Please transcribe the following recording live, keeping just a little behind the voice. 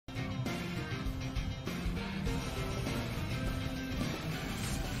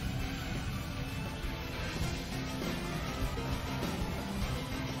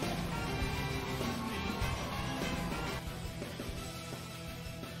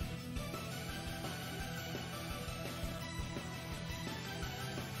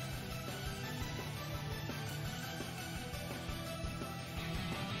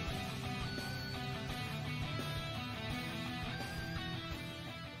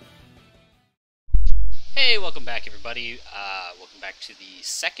Hey, welcome back everybody. Welcome back to the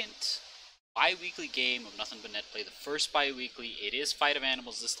second bi-weekly game of Nothing But Netplay. The first bi-weekly. It is Fight of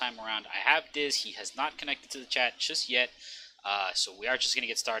Animals this time around. I have Diz. He has not connected to the chat just yet. So we are just going to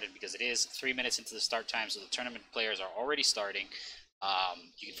get started because it is 3 minutes into the start time, so the tournament players are already starting.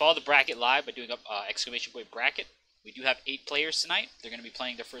 You can follow the bracket live by doing up exclamation point bracket. We do have 8 players tonight. They're going to be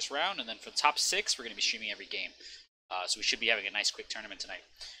playing their first round, and then for the top 6, we're going to be streaming every game. So we should be having a nice quick tournament tonight.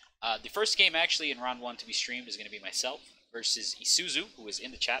 The first game actually in round 1 to be streamed is going to be myself versus Isuzu, who is in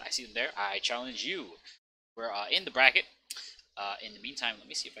the chat. I see them there. I challenge you. We're in the bracket. In the meantime, let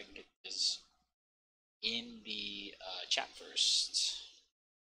me see if I can get this in the chat first.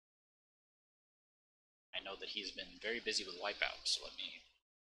 I know that he's been very busy with Wipeout, so let me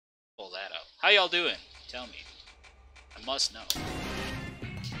pull that up. How y'all doing? Tell me. I must know.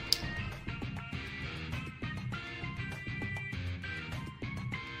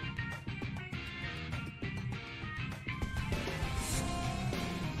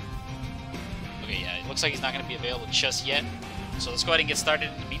 Yeah, it looks like he's not going to be available just yet. So let's go ahead and get started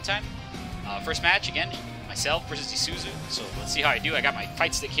in the meantime. First match, again, myself versus Isuzu. So let's see how I do. I got my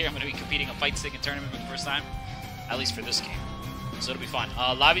fight stick here. I'm going to be competing on fight stick in tournament for the first time, at least for this game. So it'll be fun.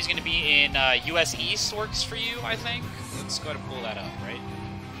 Lobby's going to be in US East works for you, I think. Let's go ahead and pull that up, right?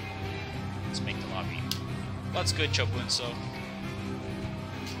 Let's make the lobby. What's good, Chopun? So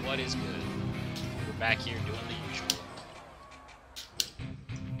what is good? We're back here doing the usual.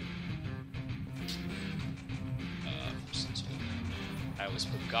 I always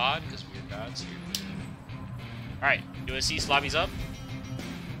put God, because we're gods here. Alright, US East lobby's up.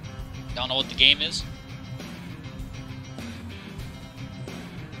 Don't know what the game is.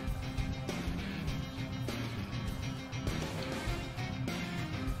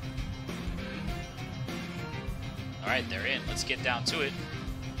 Alright, they're in. Let's get down to it.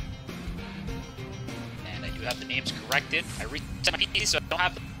 And I do have the names corrected. I reset my PC, so I don't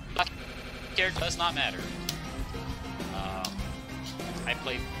have the character. Does not matter. I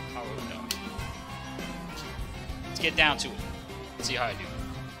play Power Dog. Let's get down to it. Let's see how I do.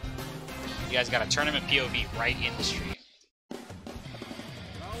 You guys got a tournament POV right in the stream.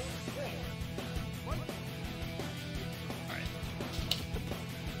 Alright.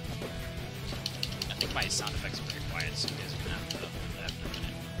 I think my sound effects are very quiet, so you guys are gonna have to do that for a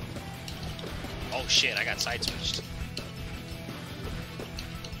minute. Oh shit, I got side switched.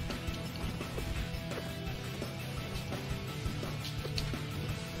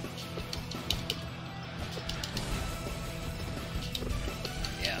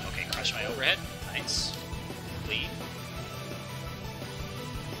 My overhead. Nice. Clean.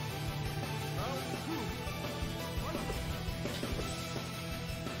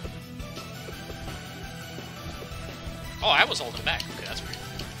 Oh, I was holding back. Okay, that's weird.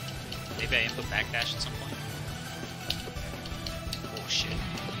 Maybe I input backdash at some point. Oh shit.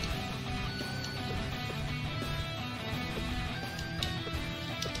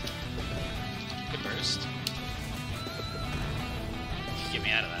 Good burst. Get me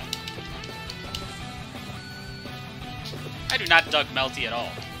out of that. I do not Doug Melty at all.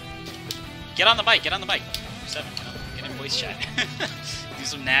 Get on the mic, get on the mic. 7, you know, get in voice chat. Do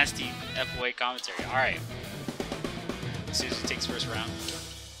some nasty FOA commentary. Alright. Susie takes first round.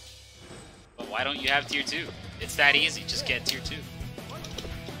 But why don't you have tier 2? It's that easy, just get tier 2.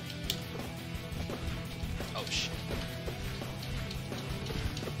 Oh shit.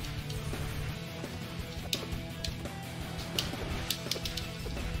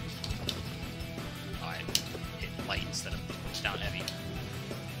 Alright. Hit light instead of down heavy.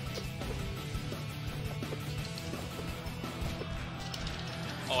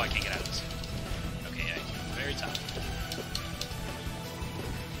 Oh, I can't get out of this. Okay, yeah, very tough.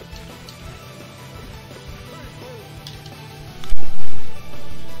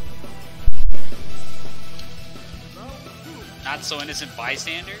 Not so innocent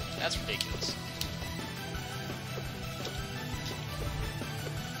bystander? That's ridiculous.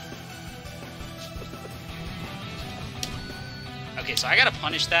 Okay, so I gotta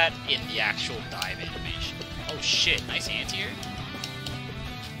punish that in the actual dive animation. Oh shit, nice anti-air.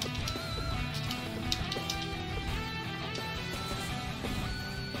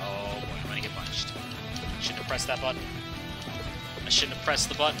 Oh boy, I'm gonna get punished. Shouldn't have pressed that button. I shouldn't have pressed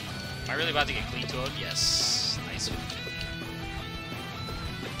the button. Am I really about to get clean to him? Yes. Nice.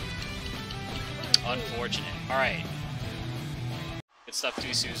 Unfortunate. Alright. Good stuff to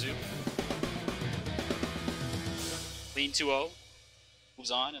Isuzu. Clean 2-0. Moves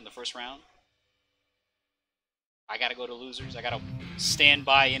on in the first round. I gotta go to losers. I gotta stand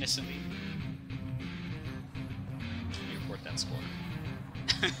by innocently. Let me report that score.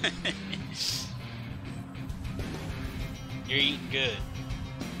 You're eating good.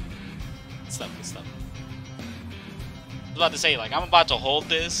 Good stuff, good stuff. I was about to say, like, I'm about to hold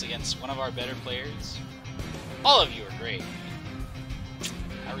this against one of our better players. All of you are great.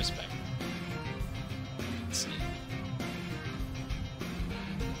 I respect. Let's see.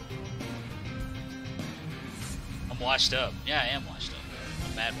 I'm washed up. Yeah, I am washed up.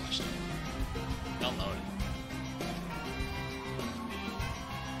 I'm mad washed up. Y'all know it.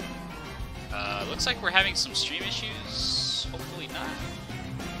 Looks like we're having some stream issues. Hopefully not.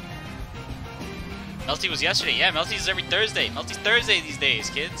 Melty was yesterday. Yeah, Melty's every Thursday. Melty's Thursday these days,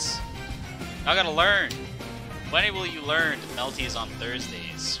 kids. Y'all gotta learn. When will you learn that Melty is on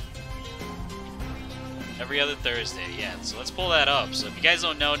Thursdays? Every other Thursday, yeah. So let's pull that up. So if you guys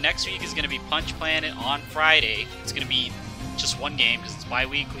don't know, next week is gonna be Punch Planet on Friday. It's gonna be just one game because it's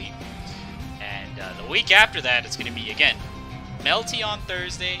bi-weekly. And the week after that, it's gonna be, again, Melty on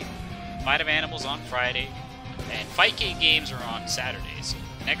Thursday, Fight of Animals on Friday, and Fightcade games are on Saturday. So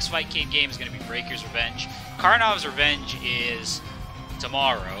the next Fightcade game is going to be Breaker's Revenge. Karnov's Revenge is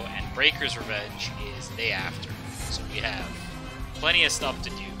tomorrow, and Breaker's Revenge is the day after. So we have plenty of stuff to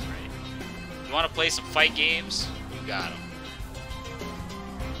do, right? You want to play some fight games? You got them.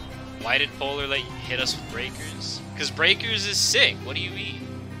 Why did Polar let you hit us with Breakers? Because Breakers is sick. What do you mean?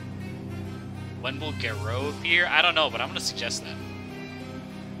 When will Garo appear? I don't know, but I'm going to suggest that.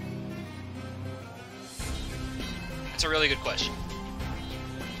 That's a really good question.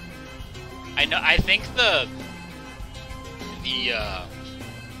 I think the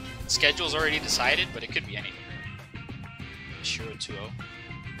schedule's already decided, but it could be anything. Shiro 2-0. Okay.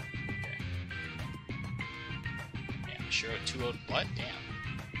 Yeah, Shiro 2-0 what? Damn.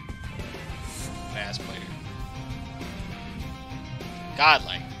 Fast player.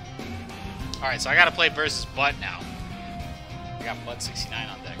 Godlike. Alright, so I gotta play versus Butt now. I got Butt 69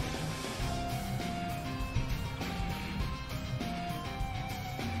 on deck.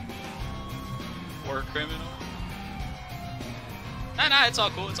 War criminal? Nah, it's all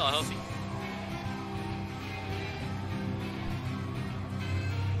cool, it's all healthy.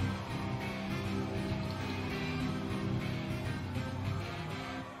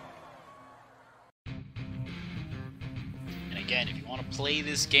 And again, if you want to play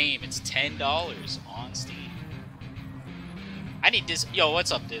this game, it's $10 on Steam. I need this. Yo,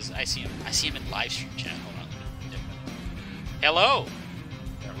 what's up, Diz? I see him in live stream chat. Hold on. Hello.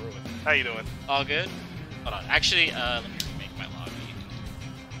 How you doing? All good? Hold on. Actually, let me remake my lobby.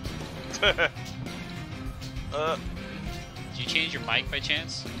 Did you change your mic by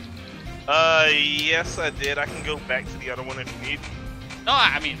chance? Yes I did. I can go back to the other one if you need. No,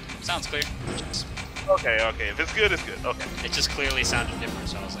 I mean, sounds clear. Okay. If it's good, it's good. Okay. It just clearly sounded different,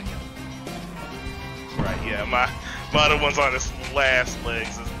 so I was like, yo. Right, yeah. My other one's on its last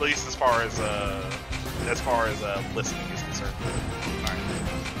legs, at least as far as listening is concerned. Alright.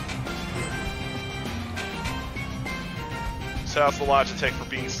 Shout out to Logitech for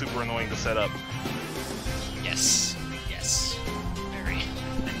being super annoying to set up. Yes. Very.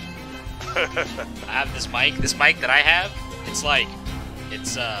 I have this mic. This mic that I have, it's like,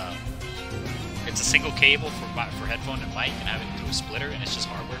 it's a single cable for headphone and mic, and I have it through a splitter, and it's just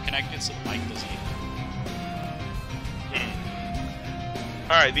hardware connected, so the mic doesn't even.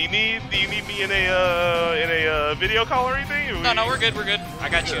 All right. Do you need me in a video call or anything? No, we're good. I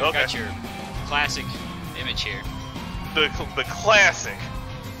got you. Okay. I got your classic image here. The classic.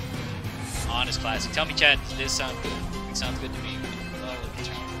 Honest classic. Tell me, chat, does this sound good? It sounds good to me.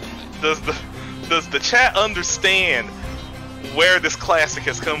 Does the chat understand where this classic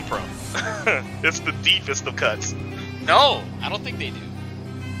has come from? It's the deepest of cuts. No, I don't think they do.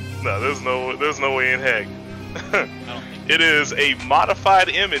 No, there's no way in heck. I don't think. It is a modified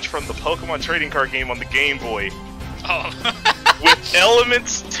image from the Pokemon trading card game on the Game Boy. Oh. With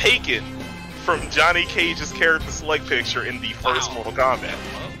elements taken from Johnny Cage's character select picture in the first Mortal Kombat.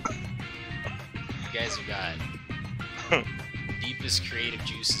 You guys have got deepest creative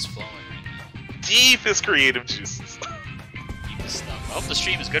juices flowing right now. Deepest creative juices. Deepest stuff. I hope the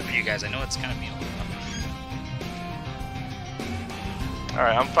stream is good for you guys. I know it's kind of mean.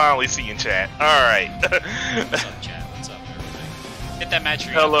 Alright, I'm finally seeing chat. Alright. What's up, chat? What's up, everybody? Hit that match.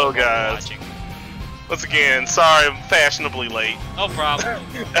 Hello, guys. Once again, sorry I'm fashionably late. No problem.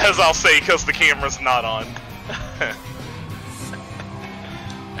 As I'll say, because the camera's not on.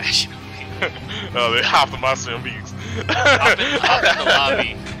 Fashionably. Oh, they hopped in my zombies. Hop in the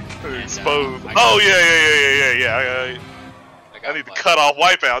lobby. Exposed. Oh, yeah. I need to cut off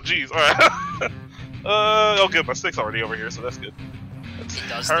Wipeout. Jeez. Alright. Oh, good. My stick's already over here, so that's good. It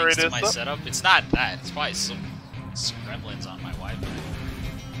does things to my setup. It's not that. It's probably some gremlins on my Wi-Fi.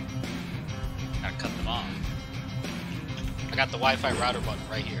 Gotta cut them off. I got the Wi-Fi router button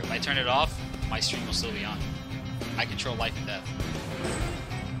right here. If I turn it off, my stream will still be on. I control life and death.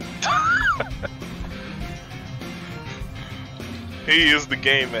 He is the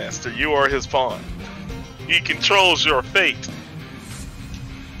game master. You are his pawn. He controls your fate.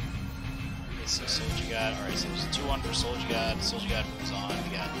 Okay, so Soldier God. Alright, so there's a 2-1 for Soldier God. Soldier God moves on. We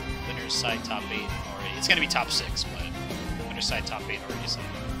got winner's side top 8 already. It's gonna be top 6, but winner's side top 8 already set.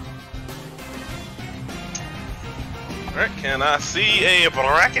 Alright, can I see a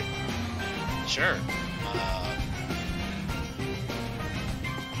bracket? Sure.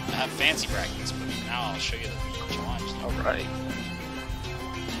 I have fancy brackets, but for now I'll show you the challenge. Alright.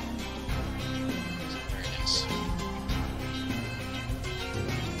 Very nice.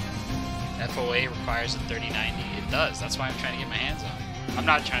 FOA requires a 3090. It does. That's why I'm trying to get my hands on it. I'm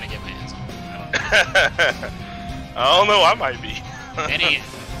not trying to get my hands on it. I don't know, I might be.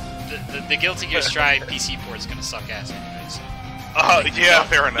 The Guilty Gear Strive PC port is gonna suck ass anyway, so. Yeah,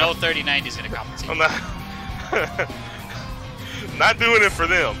 fair enough. No 3090 is gonna compensate. I'm not doing it for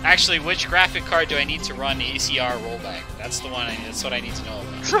them. Actually, which graphic card do I need to run ACR rollback? That's the one. That's what I need to know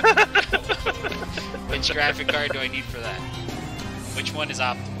about. Which graphic card do I need for that? Which one is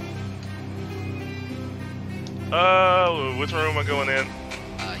optimal? Which room am I going in?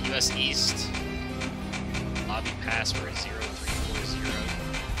 US East. Lobby password 0340.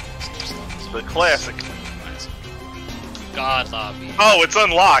 The classic. God lobby. Oh, it's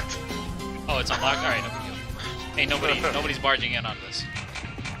unlocked. Oh, it's unlocked. All right, no big deal. Hey, nobody's barging in on this.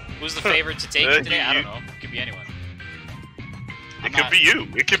 Who's the favorite to take it today? I don't know. It could be anyone. It could be you.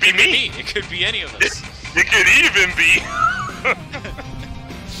 It could be me. It could be any of us. It could even be.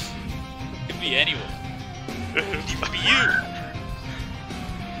 It could be anyone. It could be you.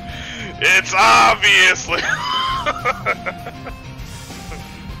 It's obviously.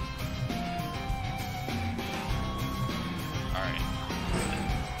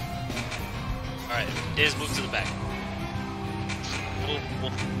 Alright, Diz, move to the back. Well,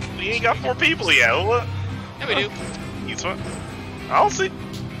 we ain't got 4 people yet. What? Yeah, we do. He's one. I don't see.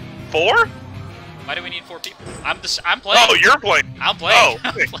 4? Why do we need 4 people? I'm playing. Oh, you're playing. I'm playing. Oh.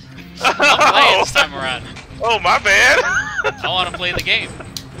 I'm playing this time around. Oh, my bad. I want to play the game.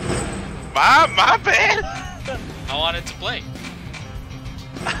 My bad. I wanted to play.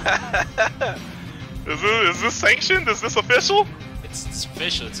 Is this sanctioned? Is this official? It's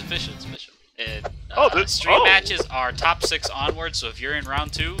official. It's official. It's official. Stream matches are top 6 onward, so if you're in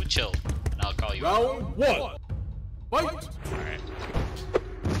round 2, chill, and I'll call you. Round 1. Fight! Alright.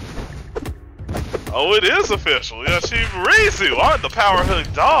 Oh, it is official. Yoshimitsu on the Power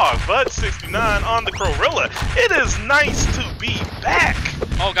Hook Dog, Bud 69 on the Crowrilla. It is nice to be back.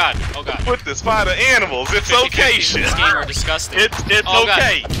 Oh god. Oh god. With this fight of animals. It's okay, shit. This game are disgusting. It's oh,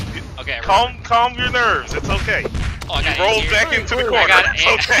 okay. God. Okay. Calm your nerves. It's okay. Oh, I got you rolled back into the corner. It's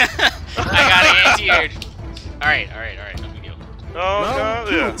okay. I got anti-aired. Alright. No big deal. Oh god,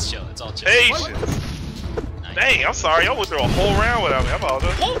 yeah. It's chill. It's all chill. Patience. Nice. Dang, I'm sorry. I went through a whole round without me. I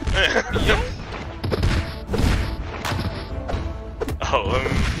apologize. Oh,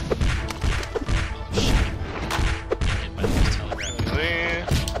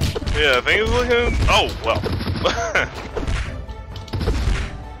 yeah, things looking. Oh well.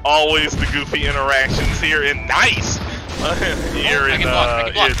 Always the goofy interactions here, and nice. Here I in can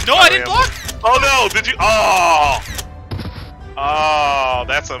block. No, I didn't block. Oh no! Did you? Oh,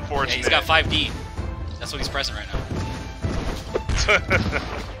 that's unfortunate. Yeah, he's got 5D. That's what he's pressing right now.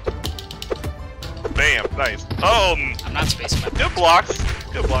 Bam! Nice. Oh, I'm not spacing my. Good blocks.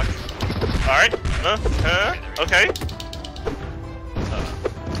 Good blocks. All right. Okay.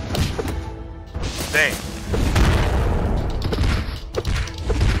 Dang.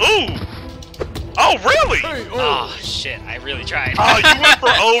 Ooh! Oh, really? Hey, oh, shit. I really tried. Oh, you went for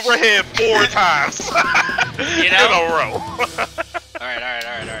overhead 4 times. You know? In a row. Alright.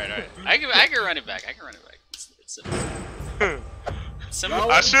 I can run it back. It's simple.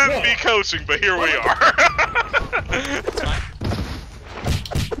 Simple. I shouldn't be coaching, but here we are. It's fine.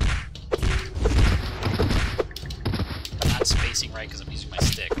 I'm not spacing right because I'm using my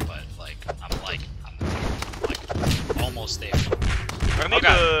stick, but I'm almost there.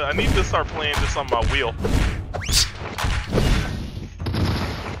 I need to start playing this on my wheel.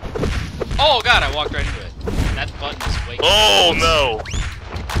 Oh god, I walked right into it. That button is way. Oh no!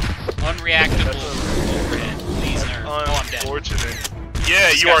 Unreactable overhead. Please nerf. Oh, I'm dead. Unfortunate. Yeah,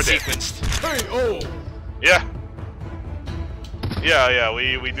 you are dead. Sequenced. Hey, oh! Yeah. Yeah,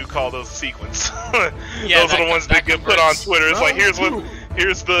 we do call those sequence. Yeah, those are the ones that get put on Twitter. It's like here's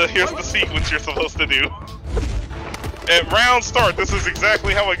the sequence you're supposed to do. At round start, this is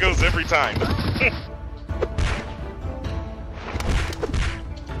exactly how it goes every time.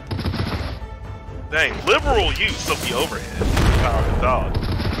 Dang, liberal use of the overhead. Power of the dog.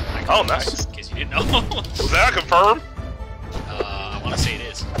 Oh, nice. In case you didn't know. Was that confirmed? I want to say it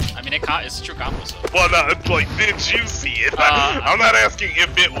is. I mean, it's a true combo, so. Well, no, it's like, did you see it? I'm not asking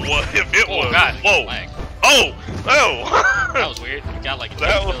if it was. If it was. God, whoa. Lag. Oh! Oh! That was weird. You got like a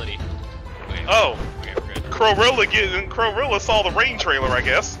That capability. Wait, Oh. okay, we're good. Crowrilla saw the rain trailer, I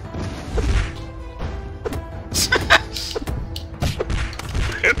guess.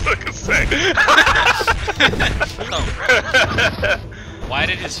 It took a sec. Why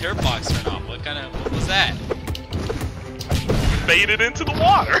did his hair box turn off? What was that? Faded into the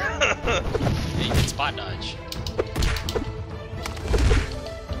water. Yeah, you can spot dodge.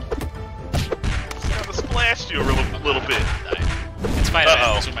 Kind of splashed you a little bit. It's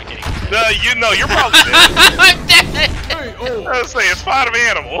Spider-Man, so am I kidding? No, you're probably dead. I'm dead! Hey, oh. I was saying, it's fight of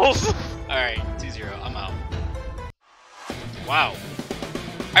animals. Alright, 2-0, I'm out. Wow.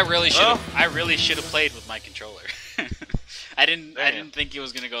 I really should have played with my controller. I didn't think it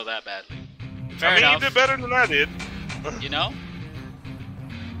was gonna go that badly. Fair enough. You did better than I did. You know?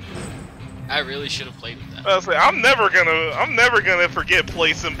 I really should have played with that. I was like, I'm never gonna forget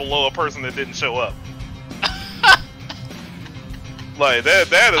placing below a person that didn't show up. Like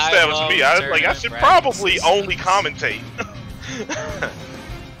that established me. I should probably only commentate.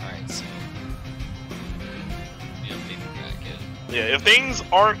 Alright, so the updated bracket. Yeah, if things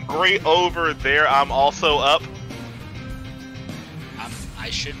aren't great over there, I'm also up. I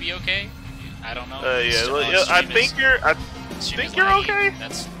should be okay. I don't know. I think you're okay.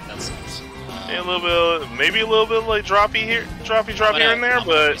 That's Yeah, a little bit, maybe a little bit like droppy here and there,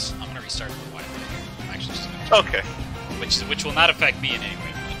 but I'm gonna restart the Wi-Fi. I'm actually just okay. Which will not affect me in any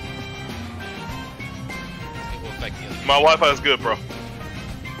way. But it will affect the other. My Wi-Fi is good, bro.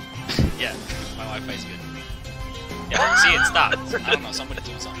 Yeah, my Wi-Fi is good. Yeah, see, it stopped. I don't know, somebody's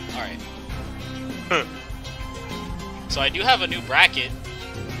doing something. Alright. So I do have a new bracket.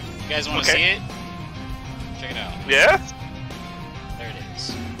 You guys want to see it? Check it out. Yes? There it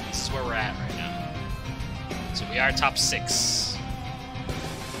is. This is where we're at right now. So we are top 6.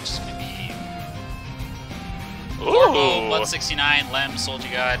 Which is going to be Corvo, Blood 69, Lem, Soldier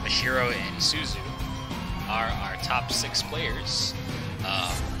God, Mashiro, and Isuzu are our top 6 players.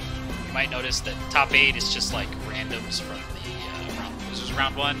 You might notice that top 8 is just like randoms from the round. This was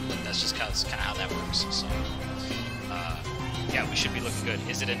round 1, but that's just kind of how that works. So, yeah, we should be looking good.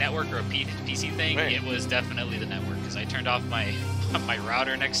 Is it a network or a PC thing? Man. It was definitely the network because I turned off my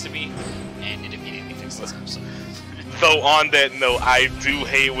router next to me, and it immediately fixed this up. So. Though on that note, I do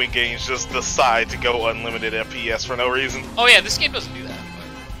hate when games just decide to go unlimited FPS for no reason. Oh yeah, this game doesn't do that,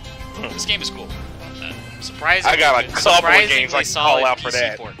 but this game is cool. Surprisingly, I got a couple of games I can call out for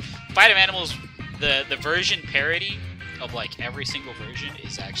that. Fight of Animals, the version parity of like every single version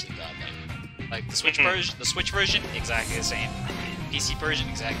is actually godlike. Like the Switch version, exactly the same. PC version,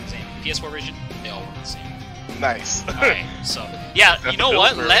 exactly the same. PS4 version, they all work the same. Nice. All right, so yeah, That's you know the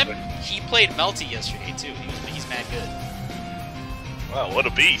what? build Lem, version. he played Melty yesterday too. He's mad good. Wow, what a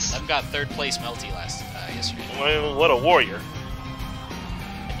beast. Lem got 3rd place Melty yesterday. Well, what a warrior.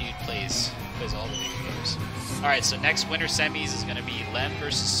 That dude plays all the big games. All right, so next winter semis is gonna be Lem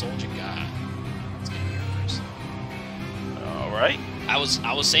versus Soldier God. It's gonna be our first. All right. I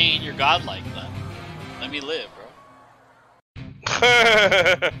was saying you're godlike, Lem. Let me live, bro.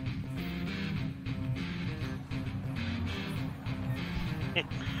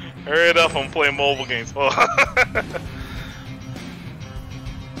 Hurry it up, I'm playing mobile games. Oh.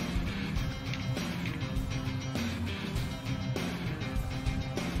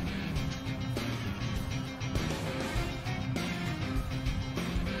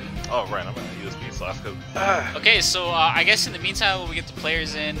 Oh, right, I'm on a USB slash code. Okay, so I guess in the meantime, when we get the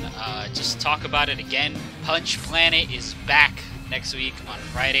players in, just talk about it again. Punch Planet is back next week on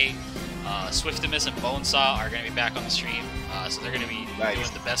Friday. Swiftimus and Bonesaw are going to be back on the stream, so they're going to be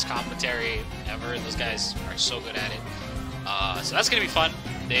doing the best commentary ever. Those guys are so good at it. So that's going to be fun.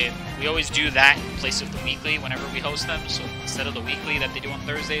 We always do that in place of the weekly whenever we host them. So instead of the weekly that they do on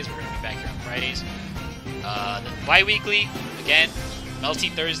Thursdays, we're going to be back here on Fridays. Then the bi-weekly, again,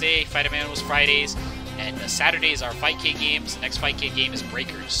 Melty Thursday, Fight of Animals Fridays, and Saturdays are Fight K games. The next Fight K game is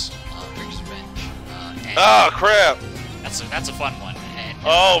Breakers, Breakers Revenge. Oh crap! That's a fun one. And,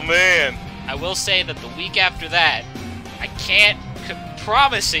 oh man! I will say that the week after that, I can't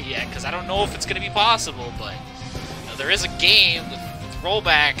promise it yet because I don't know if it's going to be possible. But there is a game with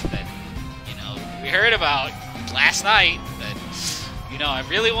rollback that we heard about last night that I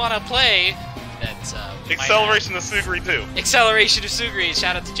really want to play. That Acceleration of Sugri too. Acceleration of Sugri.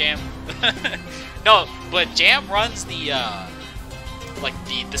 Shout out to Jam. No, but Jam runs the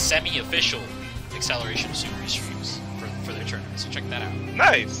the semi-official acceleration of super streams for their tournament. So check that out.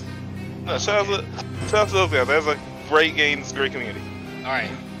 Nice. No, shout out to those guys. That's a great game. It's a great community. All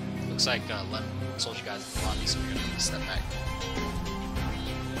right. Looks like Lem sold you guys the money, so we're gonna step back.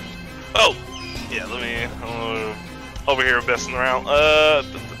 Oh, yeah. Let me over here messing around.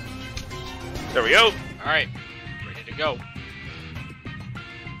 There we go. All right, ready to go.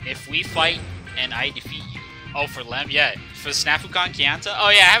 If we fight and I defeat you, oh, for Lem, yeah, for Snafucon Kianta. Oh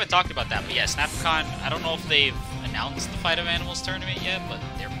yeah, I haven't talked about that, but yeah, Snafucon. I don't know if they've announced the Fight of Animals tournament yet, but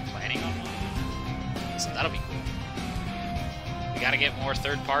they're planning on one, so that'll be cool. We gotta get more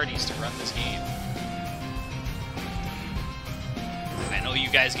third parties to run this game. I know you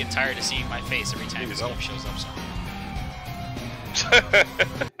guys get tired of seeing my face every time this game shows up. So.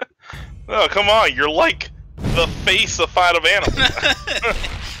 No, come on, you're like the face of Fight of Animals.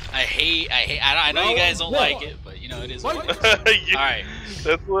 I know you guys don't like it, but you know, it is what it is. Alright.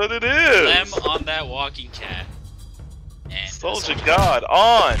 That's what it is. Lem on that walking cat. And Soldier God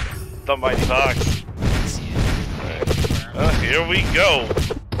on the Mighty Fox. Let's see it. Here we go.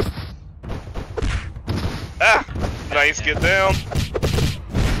 Ah! Nice, get down.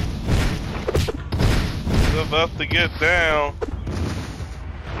 About to get down.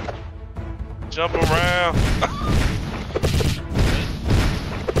 Jump around.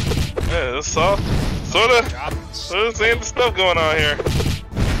 Yeah, that's soft. Sorta seeing the stuff going on here.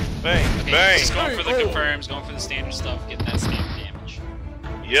 Bang, okay, bang. Just going for the confirms, going for the standard stuff, getting that standard damage.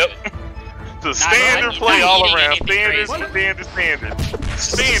 Yep. The standard play all around. Standard, standard.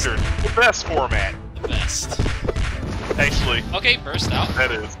 Standard. The best format. The best. Actually. Okay, burst out.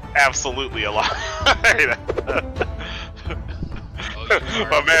 That is absolutely a lie.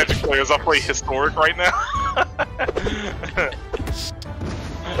 My Magic players, I play Historic right now.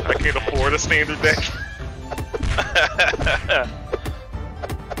 I can't afford a standard deck.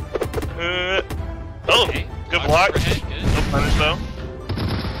 Oh, okay. Good block. Good. No punish though.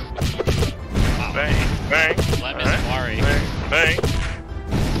 Wow. Bang, bang. Lem is Mari. Bang, bang.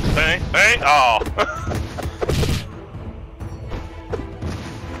 Bang, bang. Oh.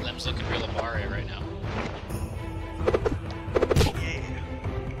 Lem's looking real Amari right now.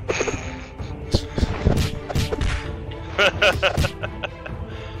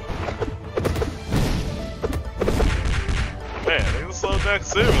 Man, they can slow down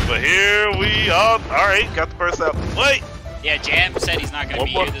soon, but here we are. Alright, got the first out. Wait! Yeah, Jam said he's not going to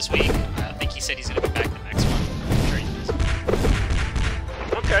be here this week. I think he said he's going to be back the next one. I'm sure he is.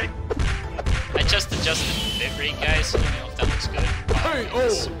 Okay. I just adjusted the bit rate, guys, so let me know if that looks good. Wow, Hey,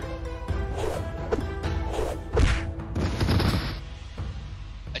 oh!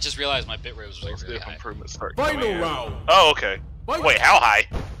 I just realized my bit rate was really high. Improvements start Final coming in. round. Oh, okay. Fight. Wait, how high?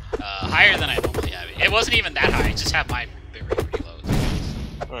 Higher than I normally have it. It wasn't even that high, I just have my bit rate pretty low.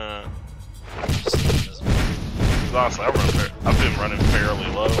 Honestly, I've been running fairly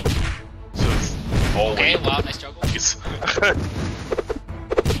low. Just always. Okay, wow, nice juggle.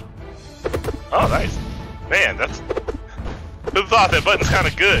 Oh, nice. Man, that's... Who'd have thought that button's kind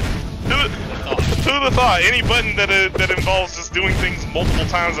of good? Who'd have thought any button that involves just doing things multiple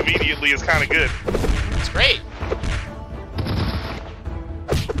times immediately is kind of good? It's great.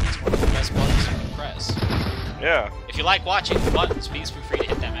 It's one of the best buttons you can press. Yeah. If you like watching the buttons, please feel free to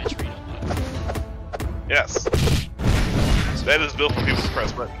hit that Matcherino button. Yes. That is built for people to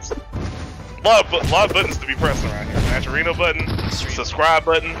press buttons. A lot of buttons to be pressed around here. Matcherino button, subscribe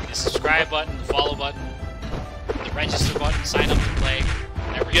button. The subscribe button, the follow button, the register button, sign up to play.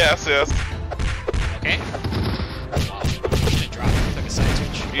 Everything. Yes, yes. Okay. Wow, should have dropped it like a side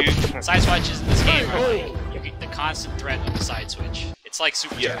switch. Side switches in this game are like the constant threat of the side switch. It's like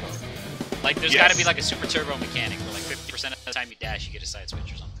super turbo. Like there's got to be like a super turbo mechanic where like 50% of the time you dash, you get a side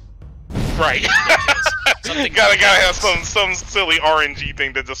switch or something. Right. Something gotta have some silly RNG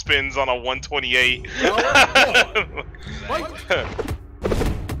thing that just spins on a 128.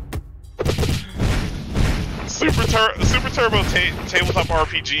 Super Turbo tabletop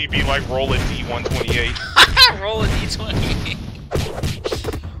RPG be like roll a D128. Roll a D28.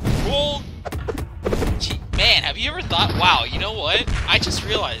 Roll. Man, have you ever thought? Wow, you know what? I just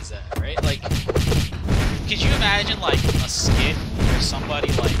realized that, right? Like, could you imagine like a skit where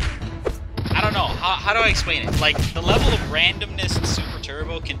somebody like, I don't know, how do I explain it? Like, the level of randomness in Super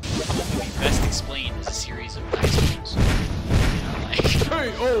Turbo can probably be best explained as a series of dice rolls. You know, like,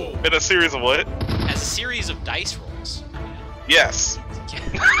 Hey, oh! In a series of what? as a series of dice rolls. Yes.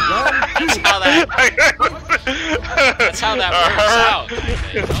 That's how that works out.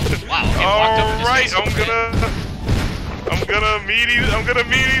 You know? Wow. Okay, Alright, I'm gonna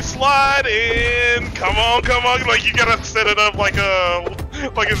meaty slide in. Come on. Like you gotta set it up like a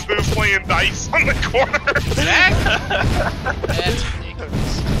like his dude's playing dice on the corner. Exactly. That's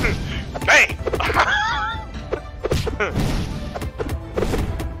ridiculous. Bang!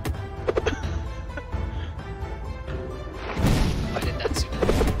 Why did that super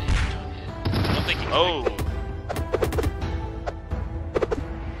damage on hit? I don't think he connected.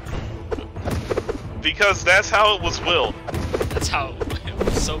 Because that's how it was willed. That's how it was.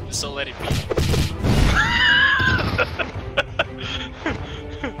 So let it be.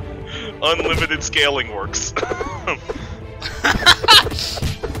 Unlimited scaling works.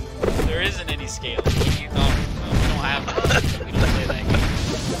 There isn't any scaling. What do you know? We don't have that. We don't play that game.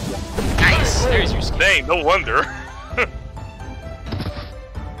 Nice! There's your scale. Dang, no wonder.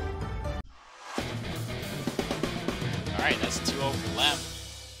 Alright, that's 2-0 for Lem.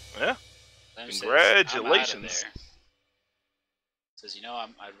 Yeah. Lem Congratulations. says, says, you know,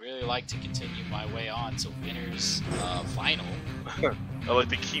 I'd really like to continue my way on to winners final. I like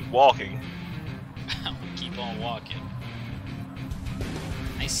to keep walking. I'm gonna keep on walking.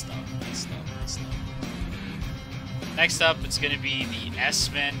 Nice stuff, nice stuff, nice stuff. Next up, it's gonna be the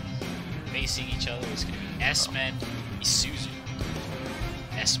S-Men facing each other. It's gonna be S-Men, Isuzu.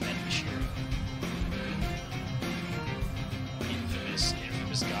 S-Men Mashiro. Infamous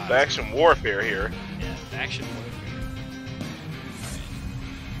god. Faction warfare here. Yeah, faction warfare.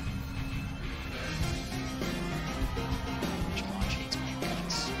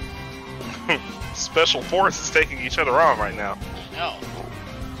 Special forces taking each other on right now. I know.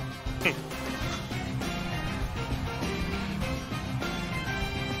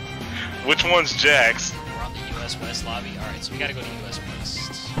 Which one's Jax? We're on the US West lobby. Alright, so we gotta go to US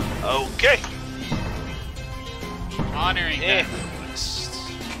West. Okay. Honoring that request.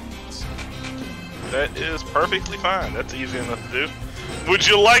 That is perfectly fine. That's easy enough to do. Would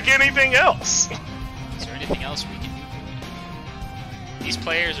you like anything else? Is there anything else we can do for you? These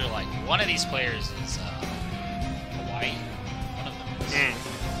players are like, one of these players is Hawaii. One of them is.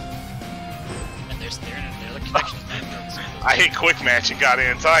 And they're the connections network. I hit quick match and got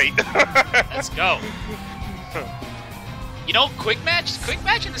in tight. Let's go. You know, quick match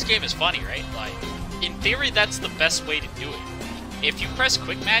in this game is funny, right? Like, in theory, that's the best way to do it. If you press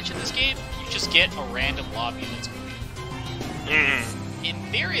quick match in this game, you just get a random lobby that's moving. In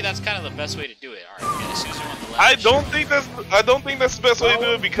theory, that's kind of the best way to do it. All right, we got Isuzu on the left. I don't think that's the best way to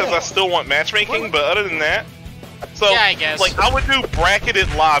do it because I still want matchmaking. But other than that, so yeah, I guess. like I would do bracketed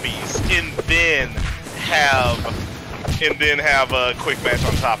lobbies and then have a quick match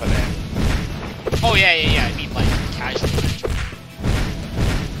on top of that. Oh yeah. I mean like casual match.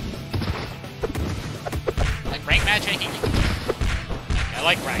 Like rank matchmaking. I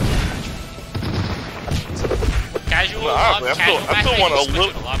like rank matchmaking. Casual. No, honestly, I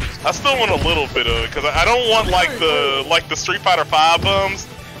still want a little bit of it because I don't want like the Street Fighter V bums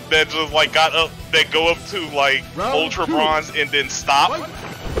that just like go up to like Ultra Bronze and then stop.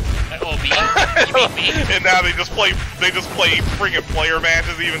 Oh, me? You mean me? And now they just play freaking player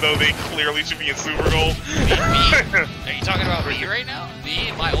matches even though they clearly should be in Super Gold. Me? Are you talking about me right now? Me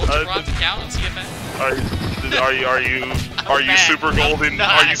and my Ultra Bronze account in CFN? Are you Super Golden?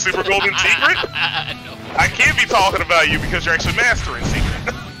 Are you Super Golden Secret? No. I can't be talking about you because you're actually mastering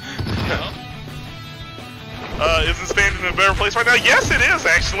Secret. No? Isn't standing in a better place right now? Yes, it is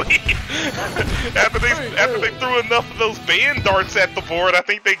actually. after they threw enough of those band darts at the board, I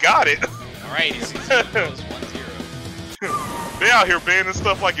think they got it. All right, it's 1-0. They out here banning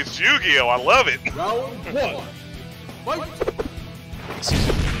stuff like it's Yu-Gi-Oh! I love it. Round 1. Fight!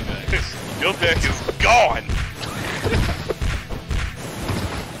 Your deck is gone.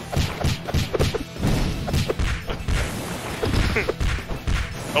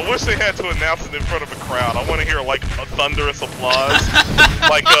 I wish they had to announce it in front of a crowd. I want to hear like a thunderous applause,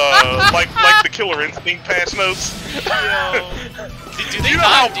 like the Killer Instinct patch notes. Do they you know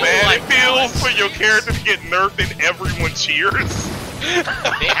how not do, bad like, it feels balance for your streams? character to get nerfed and everyone cheers?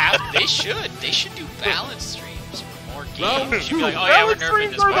 They should do balance streams for more games. Round You should be like, oh yeah, Balance we're nerfing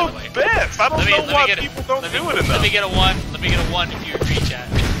streams this, are by the the way. best. I don't know why people don't do it enough. Let me get a 1. Let me get a 1 if you agree, chat.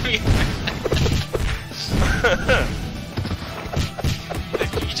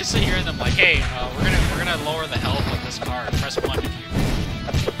 You just sit here and them like, hey, we're gonna lower the health of this card. Press 1 if you agree.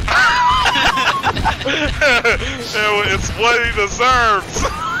 It's what he deserves.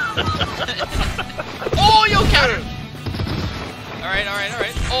 Oh, yo, counter! Alright.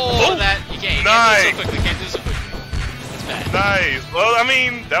 Oh, that, you can't do it so quickly. That's bad. Nice. Well, I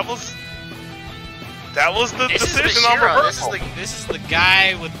mean, that was the decision on reversal. This is the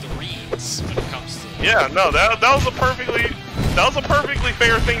guy with the reads when it comes to. Yeah, no, that was a perfectly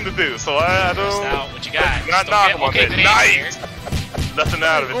fair thing to do. So I don't. Out. What you got? Not knock him on that. Nice. Nothing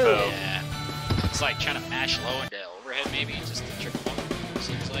out of it though. Yeah. It's like trying to mash low into overhead maybe, just to trick them up.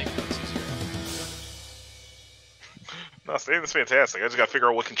 Seems like it's easier. No, staying is fantastic. I just gotta figure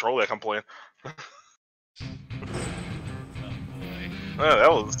out what control deck I'm playing. Oh boy.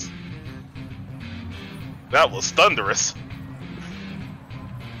 Oh, that was thunderous.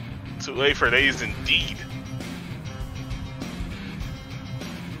 Too late for days indeed.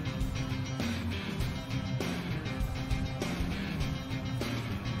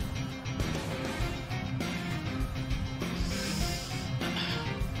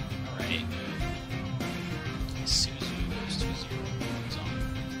 Alright. Suzu goes 2-0.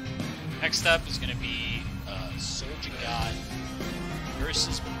 Next up is gonna be Soldier God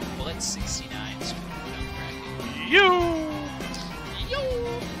versus Bullet 69. You.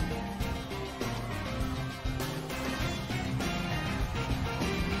 Yo!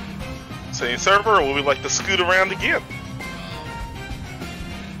 Same server, or would we like to scoot around again?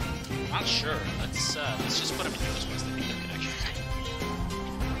 Not sure. Let's just put them in yours once they make their connection.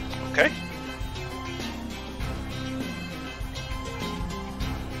 Okay.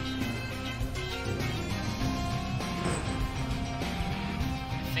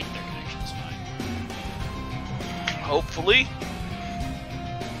 I think their connection's fine. Hopefully.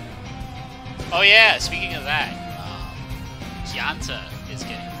 Oh yeah, speaking of that, Kianta is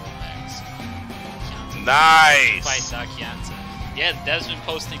getting rollbacks. Nice. Fight Kianta. Yeah, Dev's been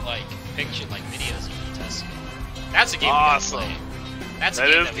posting like picture, like videos of him testing. That's a game Awesome. we gotta play. That's a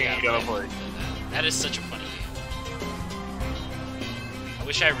That game is that we a game you gotta gotta play. That is such a funny game. I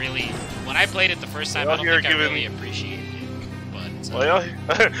wish I really, when I played it the first time, Well, I don't you're think I giving- really appreciated it. But Well,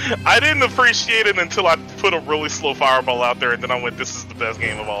 I didn't appreciate it until I put a really slow fireball out there, and then I went, "This is the best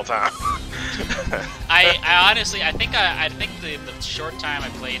game of all time." I honestly, I think the short time I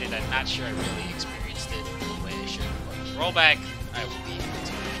played it, I'm not sure I really experienced it the way I should. But rollback, I will be able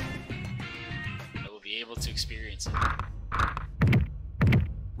to. I will be able to experience it.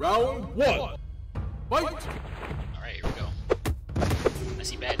 Round 1. Fight! All right, here we go. I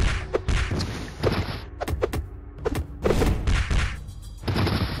see bad.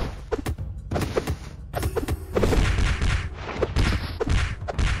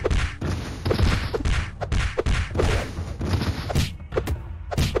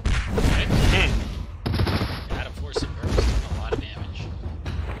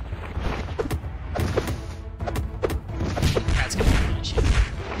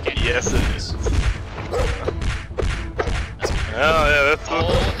 Yes, it is. Oh, yeah, that's the...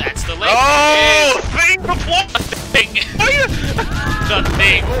 Oh, that's the leg. Oh, thing the plot! Thing. The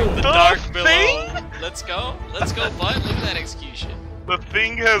thing from the The dark thing? below. Let's go, bud. Look at that execution. The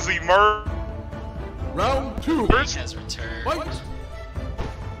thing has emerged. Round 2. Thing has returned. Fight!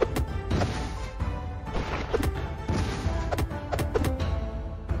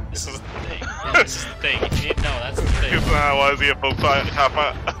 This is the thing. Yeah, this is the thing. If you didn't know, that's the thing. Why is he a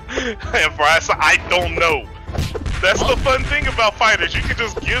I don't know. That's the fun thing about fighters. You can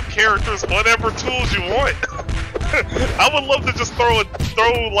just give characters whatever tools you want. I would love to just throw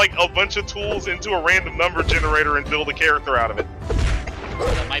like a bunch of tools into a random number generator and build a character out of it.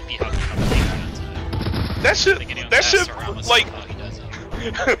 That might be how the company does it. That should like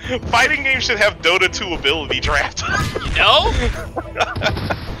fighting games should have Dota 2 ability draft. You know?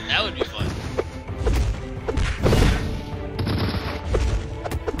 That would be fun.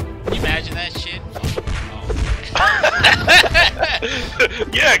 Can you imagine that shit? Oh.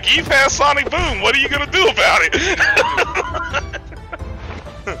 Yeah, Geef has Sonic Boom. What are you gonna do about it?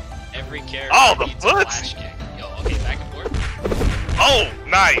 Every character Oh, the needs a foots. flash kick. Yo, okay, back and forth. Oh,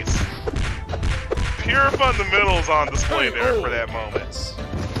 nice. Pure fundamentals on display there for that moment.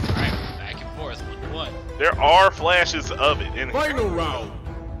 Alright, back and forth, 1-1. There are flashes of it in here. Final round.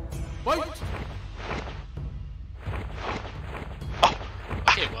 Fight!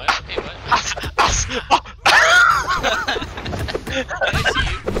 Okay, what? Okay, what?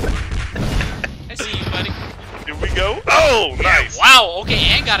 I see you, buddy. Here we go. Oh, nice. Wow, okay,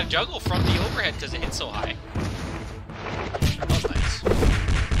 and got a juggle from the overhead because it hit so high. That was nice.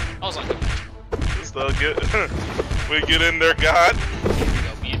 That was on good match. Still good. We get in there, God. Here we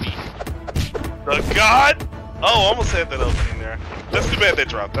go, me and me. The God. Oh, almost had that opening there. That's too bad they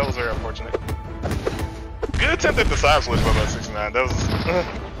dropped. That was very unfortunate. Good attempt at the side switch by 69. That was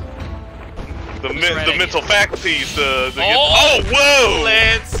the mental faculties. Oh, whoa!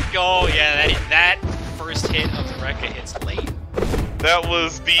 Let's go. Yeah, that first hit of the Rekka hits late. That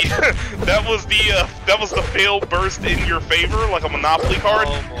was the failed burst in your favor, like a Monopoly card.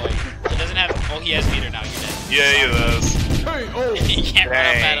 Oh boy. He doesn't have. Oh, he has meter now. You're dead. Yeah, he does. KO! You can't run up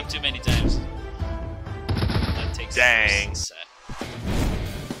Dang. at him too many times. That takes the first set.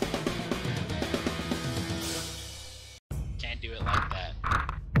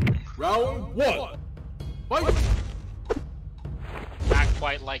 Round 1. Fight! Not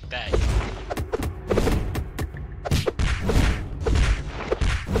quite like that.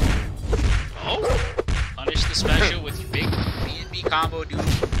 Oh! Punish the special with your big B&B combo, dude.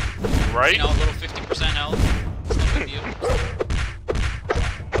 Right? You know, a little 50% health. It's no big deal.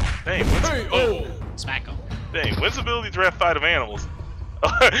 Dang, Smack him. Dang, when's ability draft fight of animals?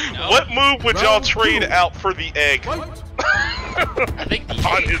 No. What move would y'all Round trade 2. out for the egg? Fight! I think the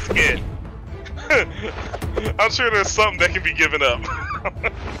On egg. his head. I'm sure there's something that can be given up.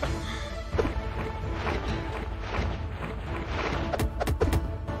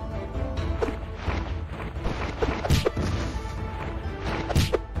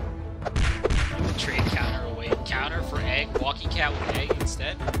 Trade counter away. Counter for egg. Walking cat with egg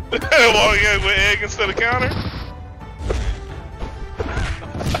instead. Well, yeah, with egg instead of counter?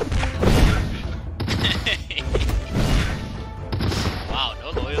 Wow, no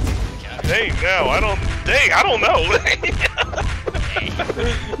loyalty to the counter. Dang, no, I don't know.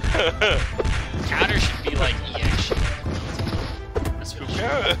 Counter should be like EX shit. That's what it should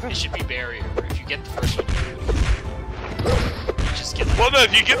Yeah. be. It should be barrier. If you get the first one, you just get like, Well, no,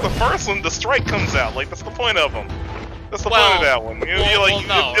 if you get the first one, the strike comes out. Like, that's the point of them. That's the Well, point of that one.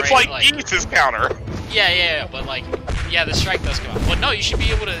 It's right, like Geese's counter. yeah, but like, yeah, the strike does come out. But no, you should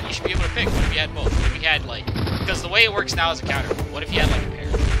be able to pick. What if you had both? What if you had like, because the way it works now is a counter. What if you had like a pair?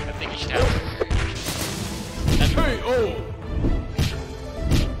 I think you should have a pair. KO!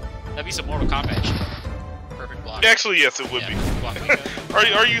 That'd be some Mortal Kombat shit. Perfect block. Actually, yes, it would Yeah, be. block like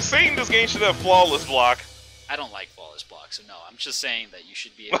that. Are you saying this game should have flawless block? I don't like flawless block, so no. I'm just saying that you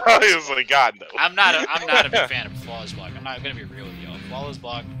should be able I to. was like, God, no. I'm not a big fan of flawless block. I'm not gonna be real with you. Flawless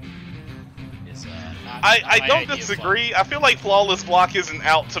block is not. I my don't idea of disagree. I feel like flawless block isn't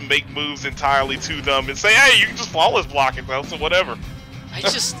out to make moves entirely to them and say, hey, you can just flawless block it though, so whatever. fun. I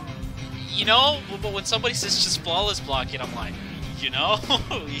just, you know, but when somebody says just flawless block it, I'm like, you know,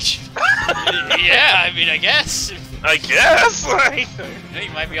 you should, yeah. I mean, I guess. I guess. You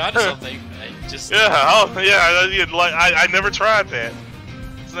might be onto something. I just. Yeah, I never tried that.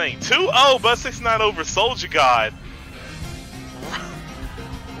 Thing 2-0, but 6-9 over Soldier God.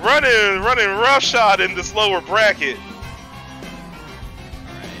 Running roughshod in this lower bracket.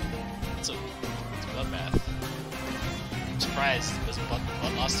 Alright. It's a bloodbath. I'm surprised it wasn't blood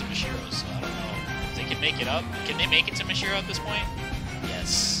lost to Mashiro, so I don't know if they can make it up. Can they make it to Mashiro at this point?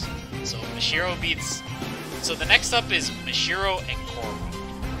 Yes. So Mashiro beats. So the next up is Mashiro and Korbo.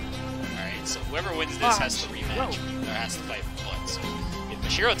 Alright, so whoever wins this has to rematch. Or has to fight for blood. So if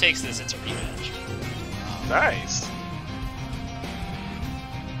Mashiro takes this, it's a rematch. Nice.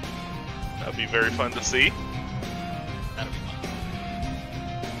 That'd be very fun to see. That'll be fun.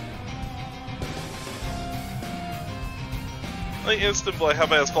 Like instant play, how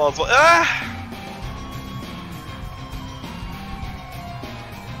bad is flawless? Ah!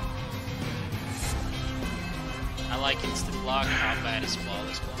 I like instant block. Combat is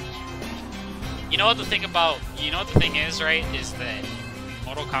flawless block. You know what the thing is, right? Is that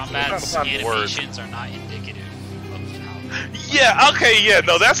Mortal Kombat's Not the word. animations are not indicative of how. Yeah, okay, yeah,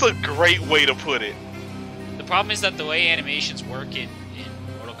 no, that's a great way to put it. The problem is that the way animations work in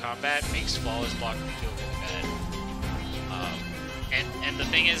Mortal Kombat makes flawless blocking feel really bad. And the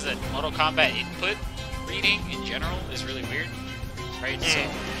thing is that Mortal Kombat input reading in general is really weird, right? So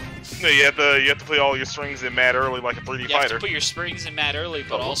No, you have to play all your strings in mad early like a 3D you have fighter. to put your springs in mad early,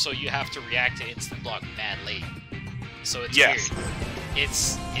 but Oh. also you have to react to instant block mad late. So it's Yes. weird.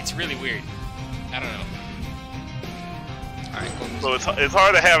 It's really weird. I don't know. All right, cool. So it's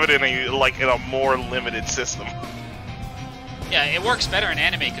hard to have it in a more limited system. Yeah, it works better in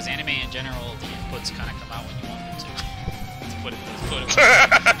anime because anime in general the inputs kind of come out when you want them to. Let's put it.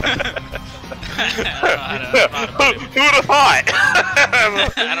 I don't know how to put it. Who would have thought? I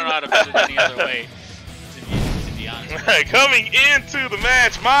don't know how to put it any other way. To be honest. With you. Coming into the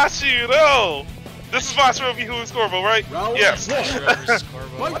match, Mashiro. This is Mashiro vs. Korbo, right? Round Yes. one. Mashiro versus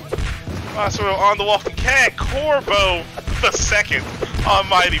Korbo. Fight! Mashiro on the walking cat, Korbo the second on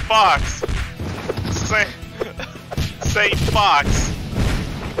Mighty Fox. Saint Fox.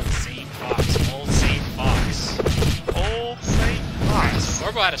 Saint Fox, old Saint Fox. Old Saint Alright, Fox. so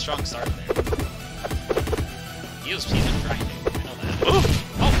Korbo had a strong start there. He's been grinding. I know that. Ooh,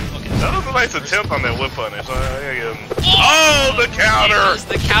 Oh, okay. that was a nice attempt on that whip punish. Oh, the counter! It was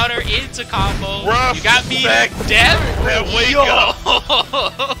the counter into combo. Rough You got me back. to death. That wake Yo.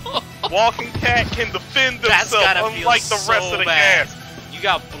 Walking cat can defend That's himself gotta feel unlike the rest so of the bad. cast. You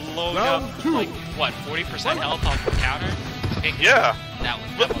got blown Round up. two. Like what? 40% health off the counter. Okay, Yeah. That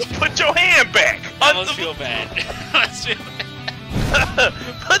must feel Put your hand back. That must feel bad. That must feel bad.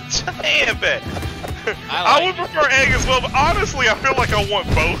 Put your hand back. I would prefer egg as well, but honestly, I feel like I want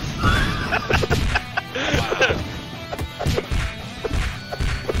both.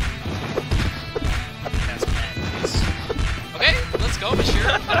 That's madness. Okay, let's go, Monsieur.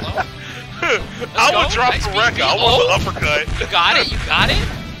 Hello. I would drop the Rekka. I want the uppercut. You got it. You got it.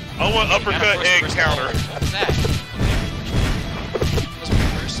 I want uppercut egg counter. What was that?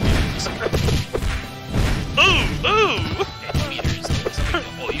 Ooh. Meters.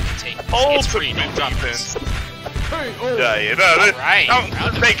 Oh, you can take this. Ultimate It's free. Don't drop this. Hey, oh. Yeah, no, Right.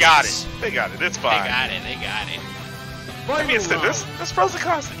 they got it. They got it. It's They fine. got it. They got it. I mean, there's pros and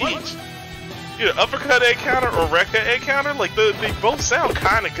cons to each. Either uppercut egg counter or Rekka egg counter, like they both sound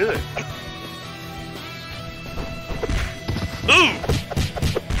kind of good. Ooh.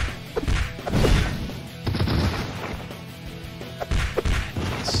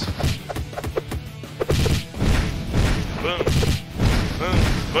 Boom. Boom.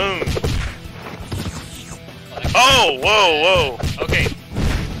 Boom. Oh, whoa. Okay.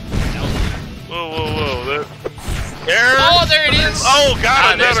 Whoa. There. Oh, there it is. Oh,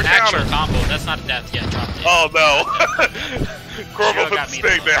 got another there's an counter. actual combo. That's not a death yet. Dropped it. Oh no. Corvo put got the me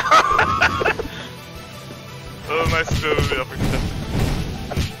stake there. down. Oh, nice to do the uppercut.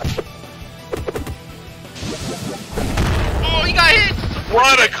 Oh, he got hit.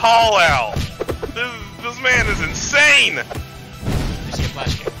 What a call out! This man is insane! I see a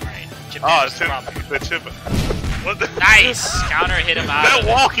flash kick. Alright. Chip Oh, damage, it's no problem. the chip. What the? Nice! Counter hit him out. That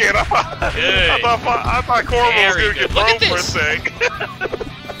walk in! I thought Corvo was Very gonna get good. Look at thrown for a this. sec.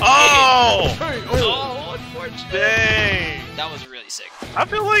 Oh! Hey, oh. Oh, unfortunate. Dang! That was really sick. I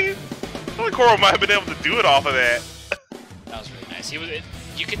feel like Corvo might have been able to do it off of that. That was really nice.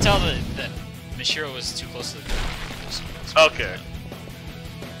 You could tell that Mishiro was too close to the ground. Okay.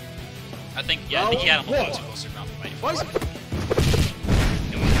 I think he had him a little too close to the ground for my Fight.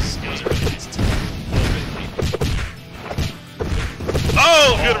 It was a really nice attack. It was really clean.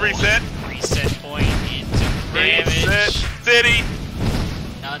 Oh, good reset. Reset point into damage. Reset city.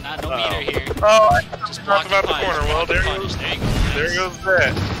 No meter here. Oh, I Just talked block about the and corner. punish, Well, block there and goes. punish. There you go. There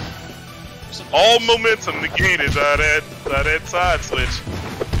Nice. goes that. All momentum negated by that side switch.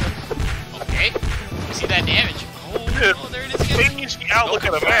 Okay. You see that damage? Oh, there it is again. Change the outlook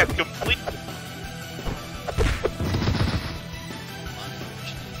of the map completely.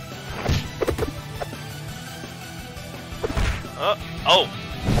 Oh.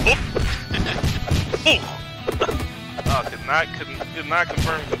 Oop. Oh, could not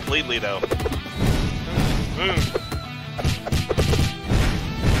confirm completely though.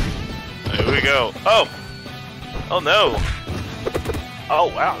 There we go. Oh no. Oh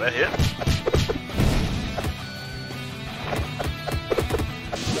wow, that hit.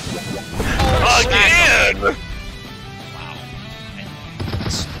 Again! Wow. And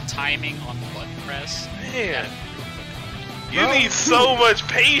the timing on the button press. Man. You need so much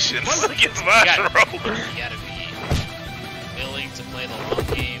patience against Maestro. You gotta be willing to play the long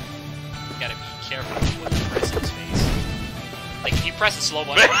game. You gotta be careful with what you press in his face. Like, if you press the slow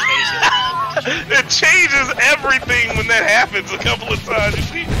button in his face, It changes everything when that happens a couple of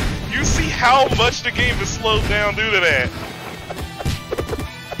times. You see how much the game is slowed down due to that.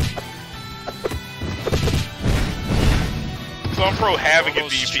 So I'm pro having a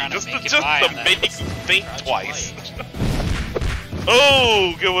DP just to make you think twice.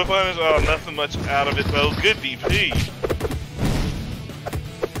 Oh, good whip punish. Oh, nothing much out of it though. Good DP.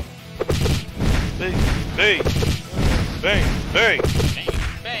 Bang. bang.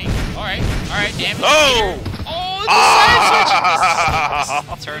 Alright, damage. Oh! Oh, the side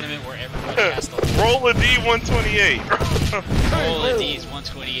switch! This tournament where everybody has to roll a D128. roll a D's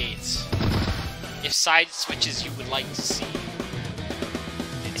 128s. If side switches you would like to see.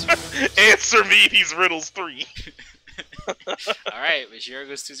 Answer me these riddles 3. Alright, Mishiro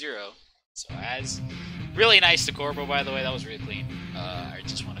goes 2-0. So as really nice to Corvo, by the way, that was really clean. I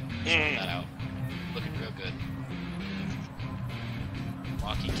just want to show that out. Looking real good.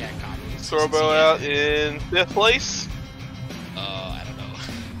 Rocky Cat combo. Corvo out in 5th place. I don't know.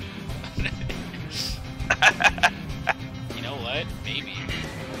 You know what? Maybe.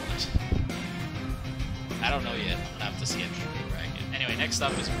 I don't know yet. I'm gonna have to see it through the bracket. Anyway, next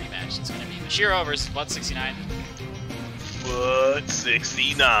up is a rematch. It's gonna be Mishiro versus Blood 69. Blood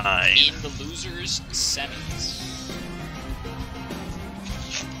 69. In the losers' semis.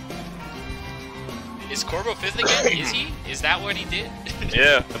 Is Corvo 5th again? Is he? Is that what he did?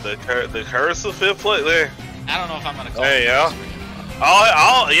 Yeah, the curse of 5th place there. I don't know if I'm gonna call Hey, it. yeah.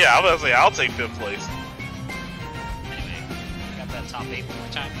 I was about to say I'll take 5th place. Anyway, got that top 8 one more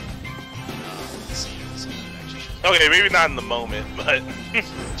time. Let's see if it actually shows Okay, maybe not in the moment, but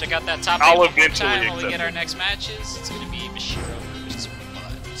check out that top I'll eight one more eventually time when we accept get it. our next matches. It's gonna be Mishiro versus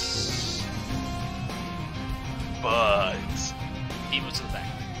Buds. Buds. He moves to the back.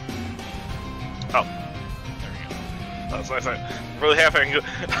 Oh, There we go. that's nice. I'm really happy I can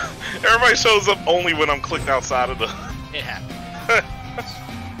go. Everybody shows up only when I'm clicked outside of the. It happened.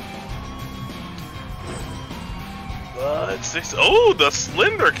 Buds. Oh, the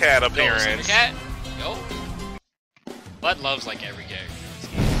Slender Cat Go, appearance. Slender Cat. Go. Bud loves like every character.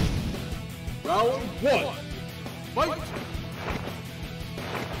 Round 1. Fight!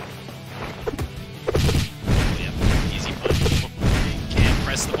 Oh, yeah. Easy punch. You can't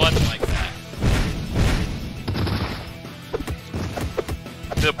press the button like that.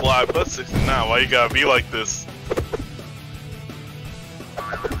 Dip live, but 69. Why you gotta be like this?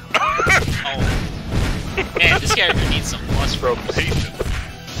 Oh. Man, this character needs some plus Bro, frames. patient.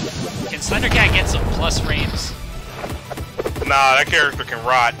 Can Slender Cat get some plus frames? Nah, that character can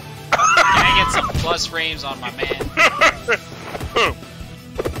rot. Can I get some plus frames on my man?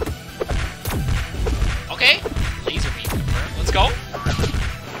 Okay. Laser beam confirmed. Let's go.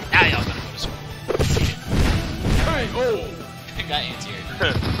 Now y'all gonna go to school. See it. KO! Got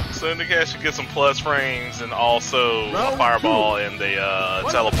anti-air. Slender Cat should get some plus frames and also a Round fireball 2. and a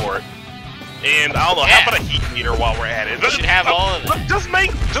teleport. And I don't know, Yeah. how about a heat meter while we're at it? We should have all of that. Just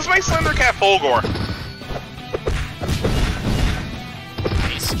make Slender Cat Fulgor.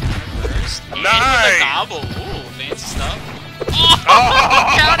 Nice counter burst. And Nice. with a combo. Ooh, fancy stuff.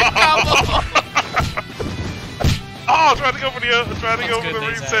 Oh, counter combo. Oh, tried to go for the That's good,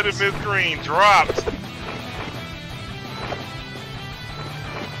 thanks, reset Alex. at mid screen. Dropped.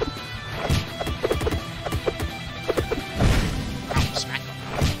 Ow, smack him.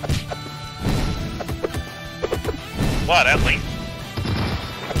 Wow, that link.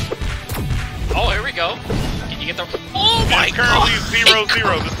 Oh, here we go. Can you get the... Oh my It's currently god!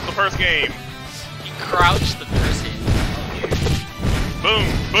 0-0. This is the first game. He crouched the first hit. Boom,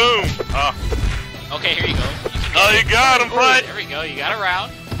 boom. Okay, here you go. You got him, bud. There we go. You got a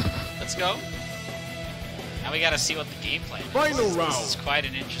round. Let's go. Now we gotta see what the game plan is. Final This round. is quite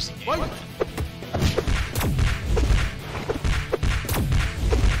an interesting game Fight. plan.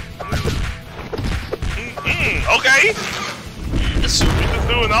 Okay. The super. Just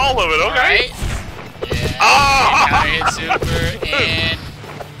doing all of it. Okay. Alright. Yeah. Ah! Counter hit super and...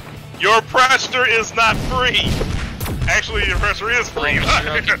 Your pressure is not free. Actually, your pressure is Oh, free.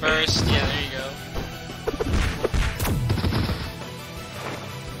 Shiroki first. Yeah, there you go.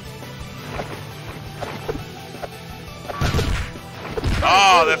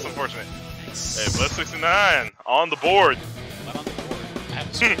 Oh, that's unfortunate. Nice. Hey, Blood 69 on the board. But on the board. I have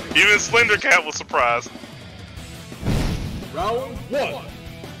a super. Even Slender Cat was surprised. Round 1.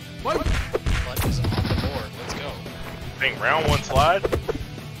 Fight! Blood is on the board. Let's go. Dang, round 1 slide.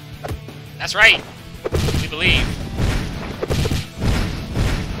 That's right. We believe.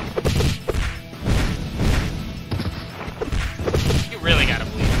 You really gotta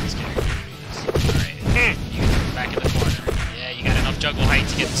believe in this character. Alright. You can throw it back in the corner. Yeah, you got enough juggle height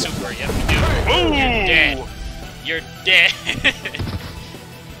to get the super. Yep, you do. Ooh. You're dead. You're dead.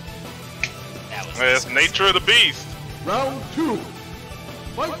 That was That's disgusting. nature of the beast. Round 2.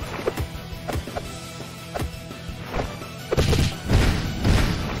 Fight!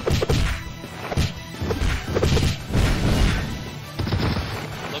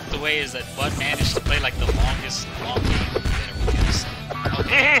 Look, the way is that Bud managed to play like the longest long game that ever been seen.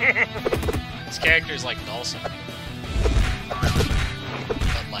 Okay. This character is like Dawson.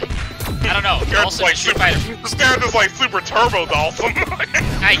 But like, I don't know. Dawson in Street Fighter. This character's like Super Turbo Dawson.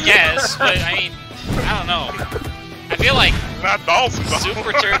 I guess, but I mean, I don't know. I feel like Not Dawson.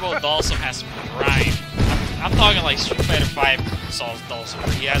 Super Turbo Dawson has some grind. I'm talking like Street Fighter 5 sauce Dawson,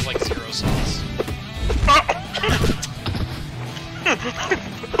 where he has like 0 sauce.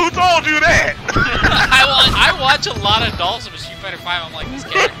 Who told you that? I watch a lot of Dawson with Street Fighter 5. I'm like, this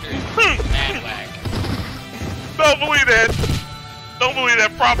character is mad whack. Don't believe that. Don't believe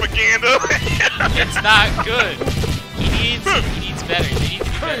that propaganda. It's not good. He needs better. They need to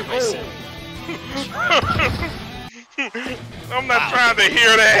be better by soon. I'm not trying to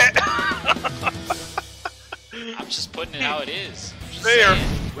hear that. I'm just putting it how it is. I'm just They are-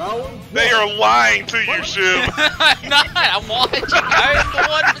 saying. Round 1. They are lying to you, Shib. I'm not. I'm watching. I'm the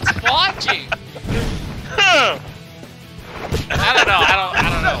one that's watching. I don't know. I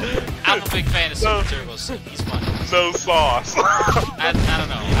don't know. I'm a big fan of Super Turbo Sim. He's funny. No sauce. I don't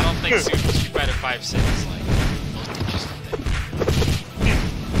know. I don't think Street Fighter 5 Sim is like the most interesting thing.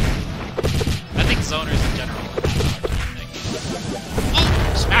 I think zoners in general are not hard to think.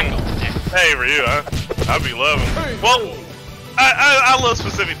 Oh, smack him. Hey, Ryu, I I'd be loving. Well, I love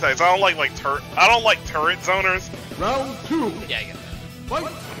specific types. I don't like I don't like turret zoners. Round 2. Yeah, I get that. Fight.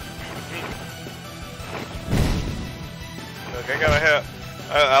 Look, I gotta have.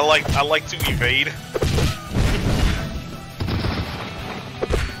 I like to evade.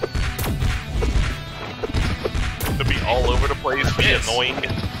 To be all over the place, be annoying.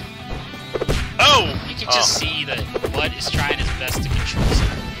 Oh! You can just see that Bud is trying his best to control some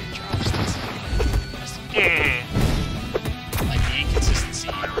of the weird drops. Like the inconsistency.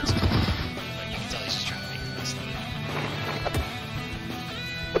 But you can tell he's just trying to make the best of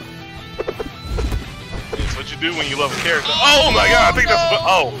it. It's what you do when you love a character. Oh my god, I think that's what.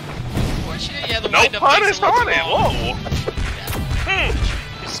 Oh! Yeah, the No punish on it! Whoa! Yeah,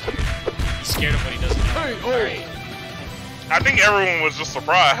 he's scared. He's scared of what he doesn't know. Hey, oh. Alright. I think everyone was just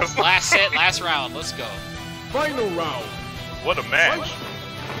surprised. Last set, last round, let's go. Final round. What a match.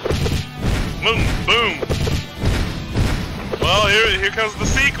 Boom, boom. Well, here comes the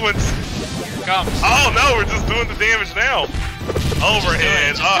sequence. Here it comes. Oh no, we're just doing the damage now.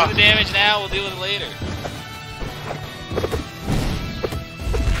 Overhead. Just do the damage now, we'll deal with it later.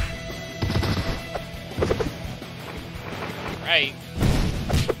 Right.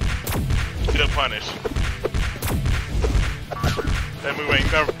 Get a punish. That move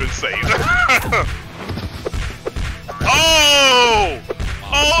ain't never been saved. Oh!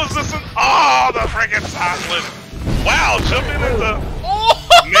 Oh, is this an... Oh, the freaking silent. Wow, jumping into... Oh!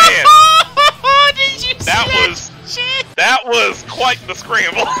 Man. Did you see That was... shit? That was quite the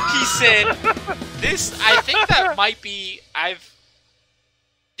scramble. He said, this, I think that might be,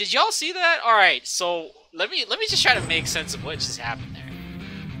 did y'all see that? Alright, so, let me just try to make sense of what just happened there.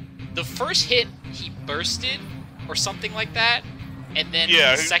 The first hit, he bursted, or something like that, and then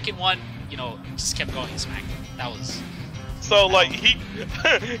Yeah, the second one, you know, just kept going and smacked him. That was... So, like, he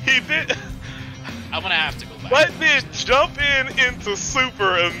did... I'm gonna have to go back. But did jump into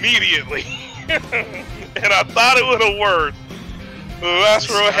super immediately. And I thought it would have worked.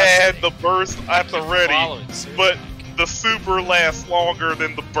 Astro had the burst at the ready, but the super lasts longer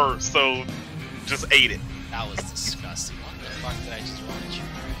than the burst, so just ate it. That was disgusting. What the fuck did I just watch?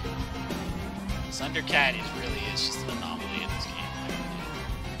 Thundercat really is just an anomaly in this game.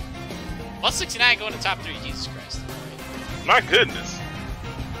 169 going to top 3, Jesus Christ. My goodness.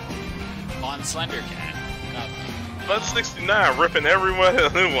 On Slendercat. God. 169 ripping everyone a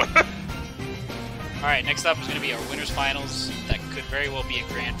new one. Alright, next up is going to be our winners finals. That could very well be a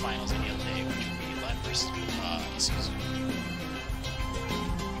grand finals any other day, which will be Len versus Suzu.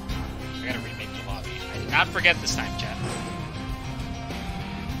 I gotta remake the lobby. I did not forget this time, chat.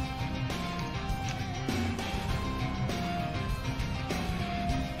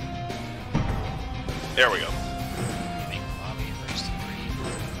 There we go. Make the lobby first and free.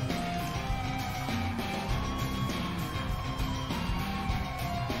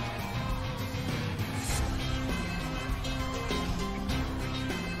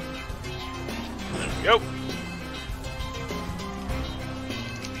 Go.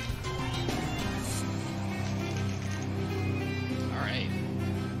 Alright.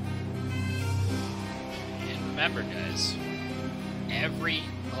 And remember, guys, every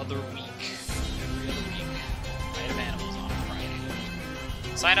other week, Fight of Animals on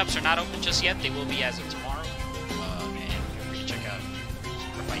Friday. Sign-ups are not open just yet. They will be as of tomorrow. And feel free to check out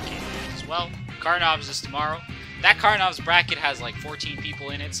our Fight Game as well. Karnov's is tomorrow. That Karnov's bracket has like 14 people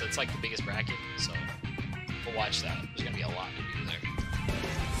in it, so it's like the biggest bracket. So we'll watch that. There's gonna be a lot to do there.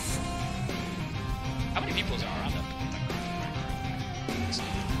 How many people are on that bracket?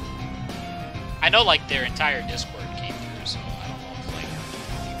 I know like their entire Discord came through, so I don't know if like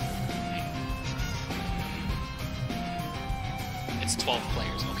it's 12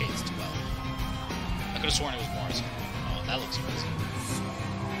 players. Okay, it's 12. I could have sworn it was more. So, oh, that looks crazy.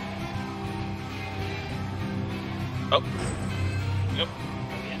 Oh. Yep.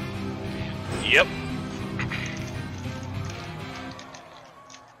 Yeah. Yep.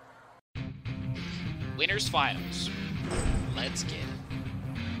 Winners finals. Let's get it.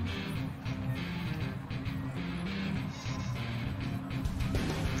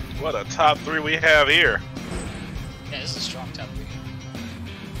 What a top 3 we have here. Yeah, this is a strong top 3.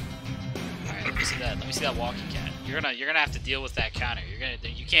 Alright, let me see that. Let me see that walking cat. You're gonna have to deal with that counter.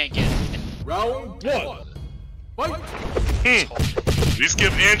 You can't get Round 1. Fight. You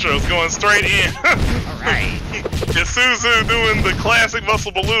skip intros going straight in. Alright. It's Suzu doing the classic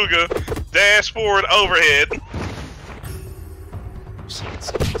muscle beluga, dash forward overhead. I've seen it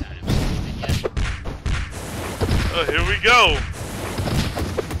so many times. And yet, Oh, here we go.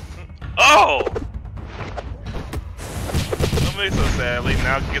 Oh! That makes us sadly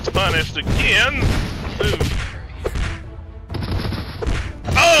now gets punished again.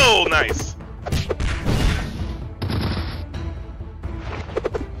 Oh, nice.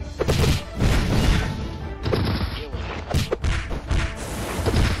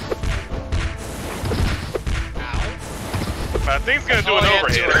 I think he's gonna do an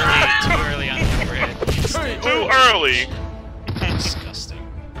overhead. Too early on the overhead. Too early. Disgusting.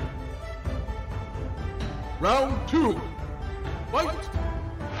 Round 2. Fight!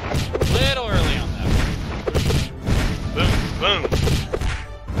 Little early on that one. Boom, boom.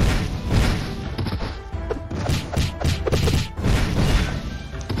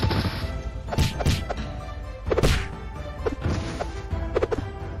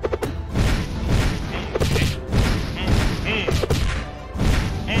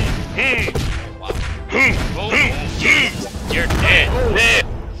 You're dead.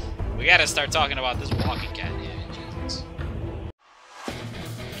 We gotta start talking about this walking cat. Jesus.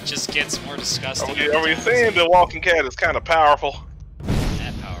 It just gets more disgusting. Are we saying the walking cat is kind of powerful?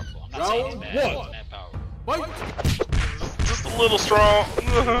 That powerful. I'm not saying it's bad. It's that powerful. Fight! Just a little strong. You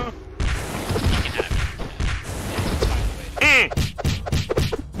can have it.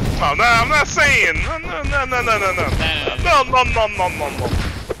 Oh, no, I'm not saying. No.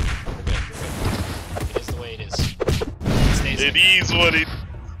 It is the way it is. It is what it.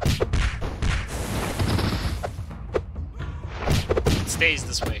 It stays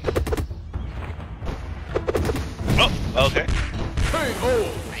this way. Oh, okay. Hey, oh!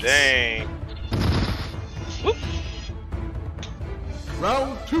 Nice. Dang. Whoop.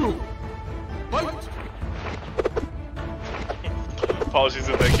 Round 2. Fight! Apologies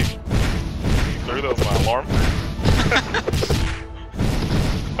if that came through. That was my alarm.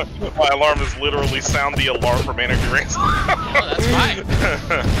 My alarm is literally sound the alarm from Anarchy Reigns. Oh, that's fine.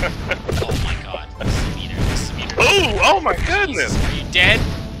 Oh my god. This is a meter. This is a meter. Oh my goodness. Jesus. Are you dead?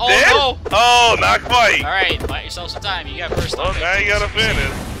 Oh Dead? no! Oh, not quite. Alright, buy yourself some time. You got first. Well, now you gotta finish.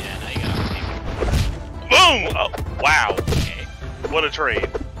 Yeah, now you gotta finish. Boom! Oh, wow. Okay. What a trade.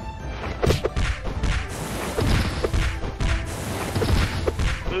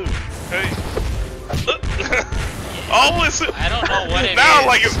 Ooh, hey. Oh, is it? I don't know what it now, is.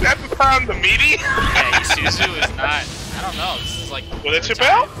 like, is that the time to meaty? Yeah, Isuzu is not. I don't know. This is like. Will it chip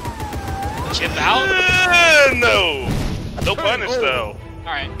out? Chip out? No. No punish, though.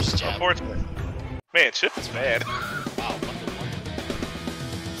 Alright, just jab. Unfortunately. Man, chip is bad. Wow, what the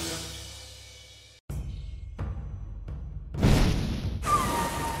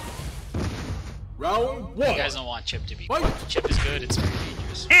Round 1. You guys don't want Chip to be Fight. good. Chip is good, it's very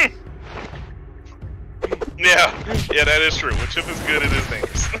dangerous. Yeah, that is true. When chip is good, it is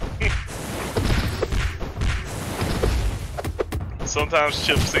dangerous. Sometimes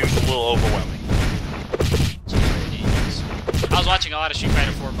chip seems a little overwhelming. It's very dangerous. I was watching a lot of Street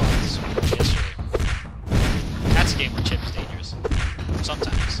Fighter 4 VODs yesterday. That's a game where Chip is dangerous.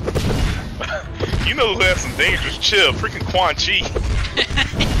 Sometimes. You know who has some dangerous chip? Freaking Quan Chi.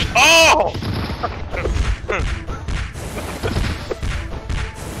 Oh!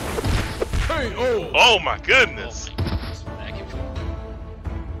 Hey, oh! Oh my goodness!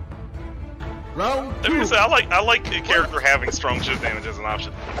 Round Let me 2. say, I like a character having strong chip damage as an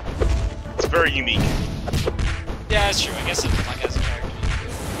option. It's very unique. Yeah, that's true. I guess it's like as a character.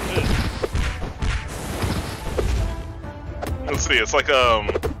 Let's see. It's like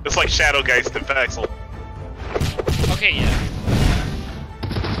Shadowgeist and Faxel. Okay, yeah.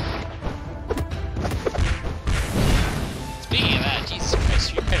 Speaking of that, Jesus Christ,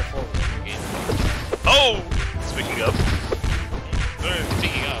 Street Fighter 4 was a good game. Oh! Speaking of.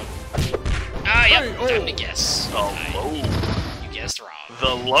 Speaking of. Ah, yep. Hey, oh. Time to guess. The low. You guessed wrong.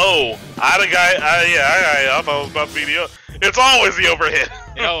 The low. I thought it was about to be the. It's always the overhead.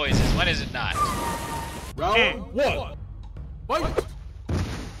 It always is. When is it not? Round 1. Fight!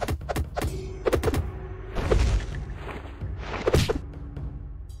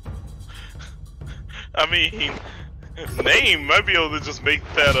 I mean, name might be able to just make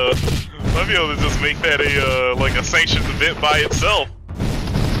that a like a sanctioned event by itself.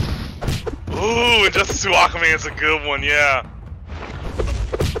 Ooh, Injustice 2 Aquaman's a good one, yeah.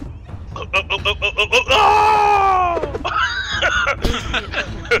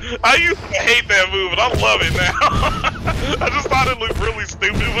 I used to hate that move, and I love it now. I just thought it looked really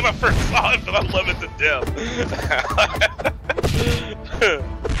stupid when I first saw it, but I love it to death.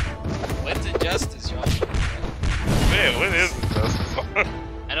 When's Injustice, y'all? Man, when is Injustice?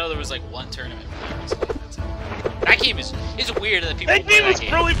 I know there was like one tournament for that recently. That's it. That game is. It's weird that people That don't play game that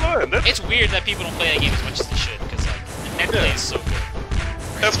was really fun. It's weird that people don't play that game as much as they should, because like the Netplay is so good.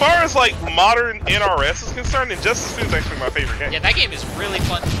 As far as like modern NRS is concerned, Injustice 2 is actually my favorite game. Yeah, that game is really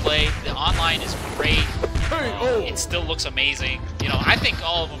fun to play. The online is great. It still looks amazing. You know, I think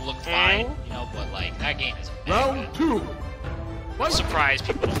all of them look fine. You know, but like that game is amazing. Round 2. I'm surprised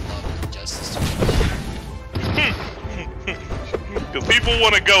people don't love Injustice 2. Because people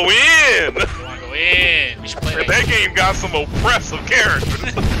want to go in. They want to go in. We should play That game got some oppressive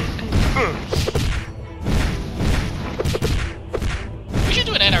characters. We should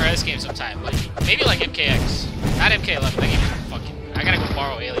do an NRS game sometime, like maybe like MKX, not MK11. That game is fucking. I gotta go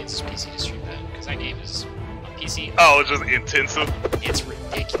borrow Aliens' PC to stream that because that game is on PC. Oh, it's just intensive. It's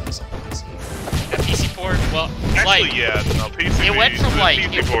ridiculous on PC. That PC port, well, Actually, like yeah, no, PC. it went from like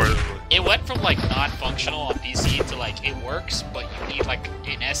PC port. it went from like non-functional on PC to like it works, but you need like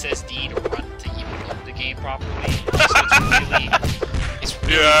an SSD to run to even load the game properly. So it's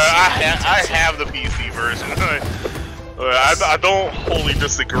really Yeah, I have the PC version. I don't wholly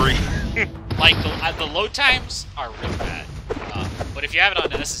disagree. Like the load times are really bad, but if you have it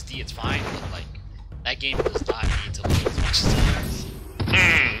on an SSD, it's fine. But like that game does not need to load as much as it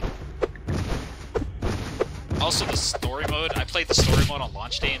does. Also, the story mode. I played the story mode on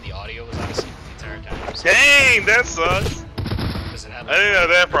launch day, and the audio was out of sync the entire time. So Dang, that sucks. does it have, I didn't have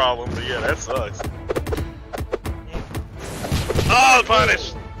that problem, but yeah, that sucks. Oh,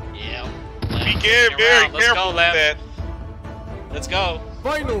 punish! Yeah. Be very careful Let's go, with Lem. that. Let's go.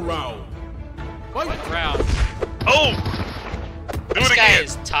 Final round. Fight. One round. Oh! Do This it guy again.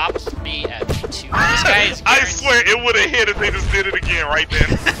 is top 3 at 2. This guy is I swear it would have hit if they just did it again right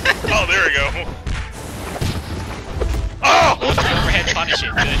then. Oh, there we go. Oh! overhead punish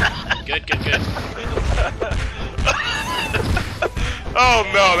it. Good. Good. Oh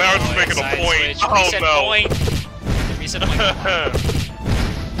no, now we're just making a Side point. switch. Oh Reset no. point. Reset point.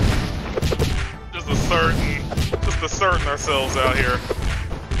 Just asserting ourselves out here.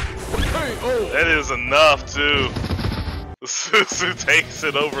 That is enough too. Susu takes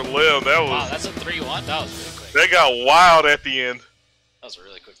it over Lim. That Wow, was that's a 3-1. That was really quick. that got wild at the end. That was a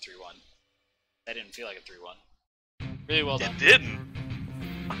really quick 3-1. That didn't feel like a 3-1. Really well done. It didn't.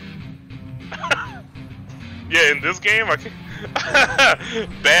 Yeah, in this game, I can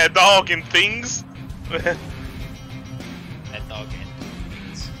bad dog and things. That dog and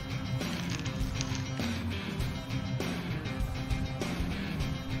things.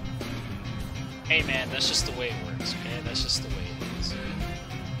 Hey man, that's just the way it works, okay? That's just the way it is.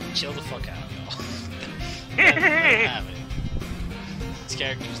 Chill the fuck out, y'all. Don't have it. These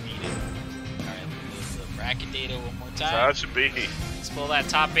characters need it. Alright, let's the bracket data one more time. How it should be. Let's pull that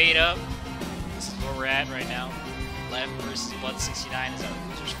top 8 up. This is where we're at right now. Left versus Blood 69 is our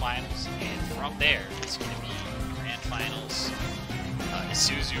losers finals, and from there it's going to be grand finals.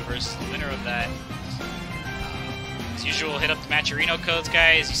 Isuzu versus the winner of that. As usual, hit up the Matcherino codes,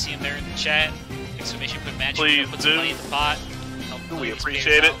 guys. You see them there in the chat. Exclamation point Matcherino. Please Put some money in the pot. Help We play these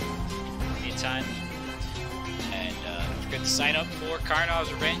appreciate players it. out anytime. And don't forget to sign up for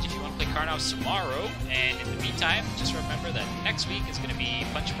Karnov's Revenge if you want to play Karnov's tomorrow. And in the meantime, just remember that next week is going to be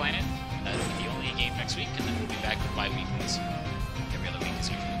Punch Planet. That'll be the only game next week, and then we'll be back with bi-weeklies. Every other week is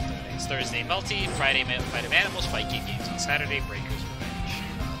usually Thursdays. Thursday, Melty. Friday, Fight of Animals. Fight Game Games on Saturday. Breakers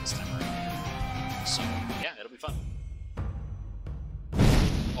Revenge this time around. So, yeah, it'll be fun.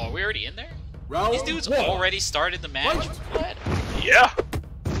 Oh, are we already in there? Round These dudes 1. already started the match? What? Yeah.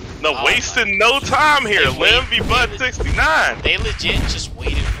 No, Oh wasting no time here. They wait- Lim v. Bud 69. They legit just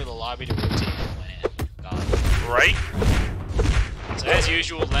waited for the lobby to rotate and went in. God. Right? So as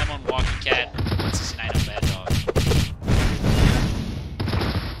usual, Lemon, Walking Cat, 169 on Bad Dog.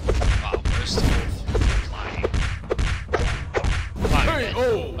 Wow, burst flying. Wow, you're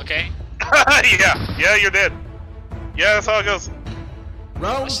dead. Okay, Yeah, you're dead. Yeah, that's how it goes.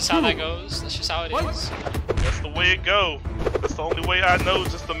 Round that's just 2. how that goes. That's just how it is. That's the way it go. That's the only way I know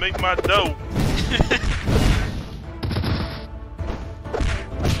just to make my dough.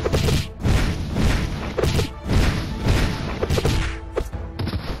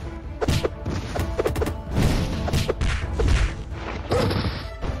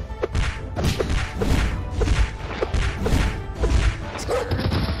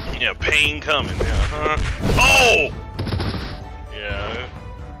 Yeah, pain coming. Yeah, huh? Oh! Yeah,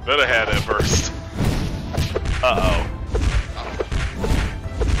 better have that burst. Uh-oh.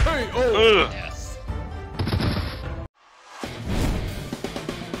 Ugh. Yes.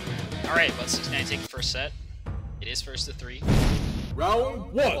 Alright, but 69 taking first set. It is first to 3.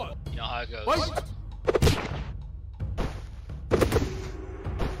 Round 1. You know how it goes. Fight.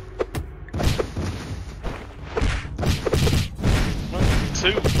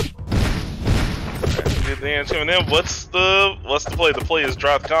 Two. Did Dan coming in. What's the play? The play is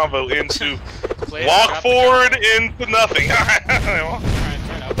drop the combo into Play walk forward into nothing.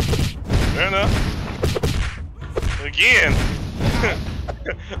 Fair enough. Again,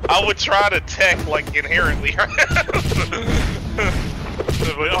 I would try to tech like inherently.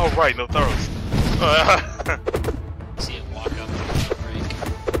 Oh right, no throws. See it walk up break.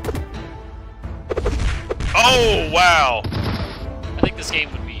 Oh wow! I think this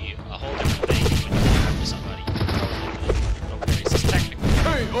game would be a whole different thing when you walk up to somebody. Okay, this is technical.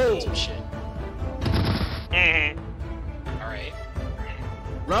 Hey, oh! Some shit. Mm-hmm. Alright.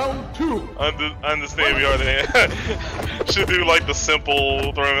 Round 2. Understand we are there. Should do like the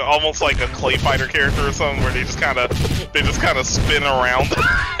simple throw, almost like a clay fighter character or something, where they just kind of spin around.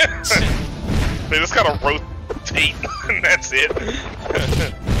 They just kind of rotate, and that's it.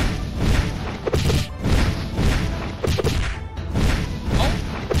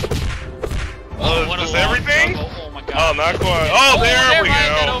 Just everything? Oh my god. Oh, not quite. Oh, there we go.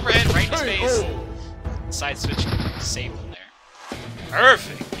 That overhead right in his Hey, face. oh! Side switch saved him there.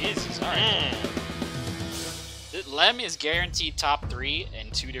 Perfect. Jesus. Alright. Lem is guaranteed top 3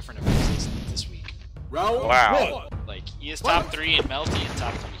 in 2 different events this week. Round Wow. 1. Like, he is top 3 in Melty and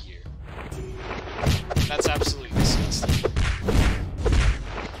top 3 here. That's absolutely disgusting.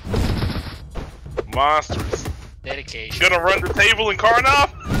 Monstrous. Dedication. Gonna run the table in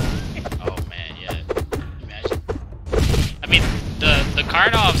Karnov? Oh man, yeah. Imagine. I mean, the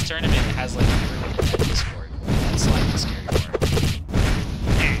Karnov's tournament has like everyone in that Discord. That's like the scary part.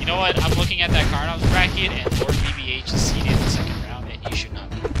 You know what? I'm looking at that Karnov's bracket, and Lord BBH is seeded in the second round, and he should not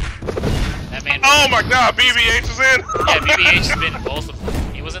be. That man. Oh my god, BBH is in! Yeah, BBH has been in both of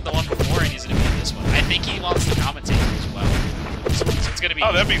them. He was in the one before, and he's gonna be in this one. I think he wants to commentate as well. So it's gonna be.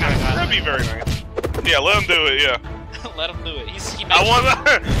 Oh, that'd be nice. That'd be very nice. Yeah, let him do it, yeah. Let him do it.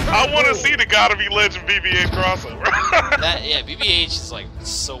 I want to see the Gotta Be Legend BBH crossover. Yeah, BBH is like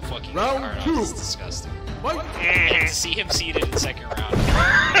so fucking Round hard. 2. It's disgusting. Fight! And to see him seated in the second round,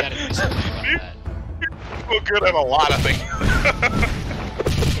 you gotta do something about that. We're good at a lot of things.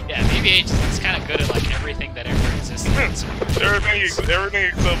 Yeah, BBH is kind of good at like everything that ever existed. everything except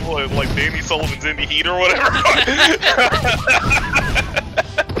like Danny Sullivan's Indie Heat or whatever.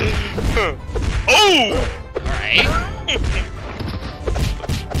 Oh! Alright.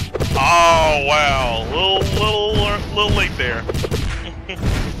 Oh wow, little late there.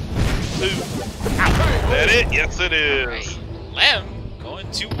 That it? Yes, it is. Right. Lem going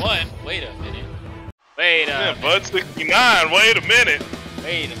 2-1. Wait a minute. Wait a minute. Bud 69. Wait a minute.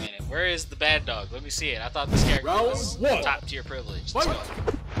 Wait a minute. Where is the bad dog? Let me see it. I thought this character Round was 1. top tier privilege. Let's go.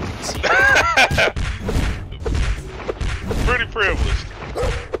 Fight. Let me see it. Pretty privileged.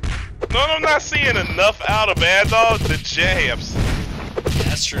 No, I'm not seeing enough out of Bad Dog. The jabs. Yeah,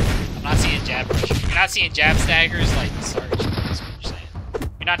 that's true. I'm not seeing jab pressure. You're not seeing jab staggers like Sarge. That's what you're saying.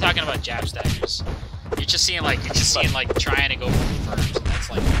 You're not talking about jab staggers. You're just seeing like trying to go for confirms, and that's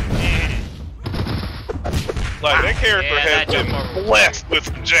like. Like that character has been blessed with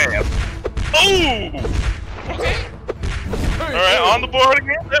some jabs. Oh! Okay. All right, on the board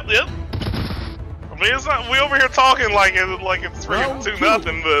again. Yep. I mean, it's not. We over here talking like it's freaking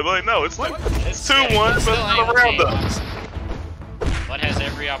 2-0, but like no, it's 2-1, but it's still around us. Bud has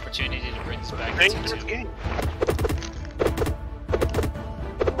every opportunity to bring this back to 2-2.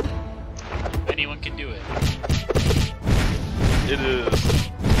 Anyone can do it. It is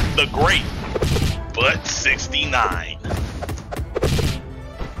the great Butt 69.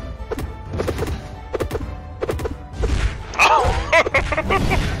 Oh!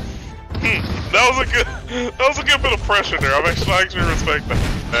 That was a good bit of pressure there. I actually respect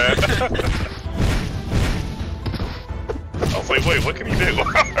that. I was like, wait, what can he do?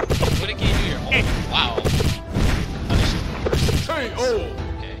 What can he do here? Oh, wow. Hey, oh!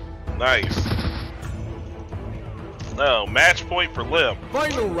 Okay. Nice. No, match point for Lim.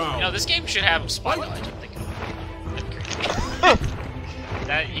 Final round. You know, this game should have spot dodge, I'm thinking.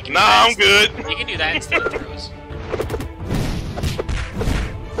 That, you can I'm good. You can do that instead of throws.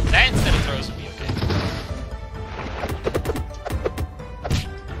 That instead of throws would be okay.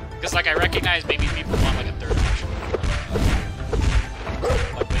 Because, like, I recognize maybe people want, like, a third option.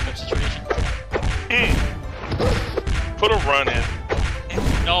 Like, wake-up situation. Put a run in.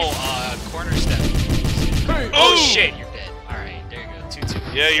 No, corner step. Hey, Oh, shit, you're dead. Alright, there you go.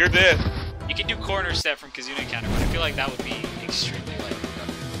 2-2. Yeah, you're dead. You can do corner step from Kazuna counter, but I feel like that would be extremely, like,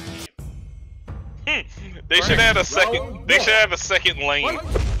 They should add a second. They should add a second lane.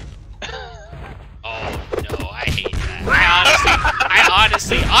 Oh no, I hate that. I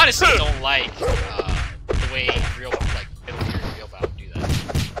honestly don't like the way Middle Gear and Real Bound do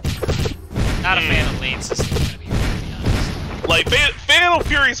that. not a fan of lane system, to be honest. Like Fatal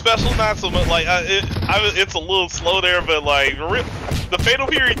Fury special, not so much. Like it's a little slow there, but like the Fatal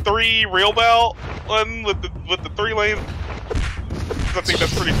Fury 3 Real Bout one with the 3 lanes, I think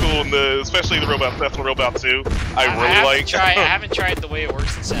that's pretty cool. And especially the Real Bout, that's the Real Bout 2. I really like. I haven't tried the way it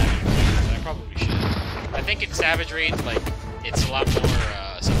works in Savage Raid, but I probably should. I think in Savage Raid, like it's a lot more.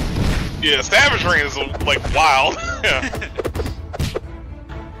 Yeah, Savage Raid is like wild. Yeah.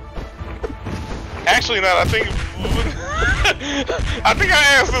 Actually, not. I think I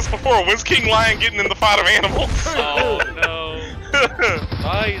asked this before. When's King Lion getting in the fight of animals? Oh no!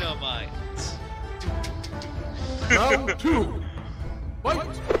 Dynamite. Round 2. Fight.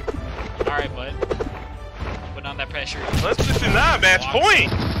 All right, bud. Putting on that pressure. Let's 69 match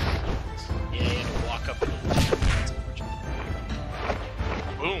point. Yeah, you had to walk up.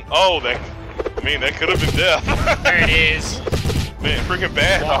 Boom. Oh, that could have been death. There it is. Man, freaking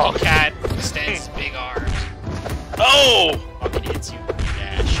bad. Walking cat extends his big arms. Oh! Fucking hits you.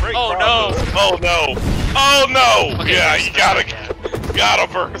 Dash. Great Oh combos. no! Oh no! Oh no! Okay, yeah, burst, you gotta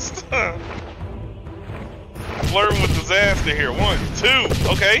burst. Flirting with disaster here. 1, 2.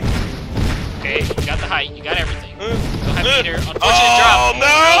 Okay. Okay, you got the height. You got everything. Don't have meter. Unfortunate oh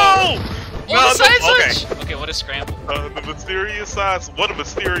drop. no! What a side okay. switch! Okay, what a scramble. The mysterious side. What a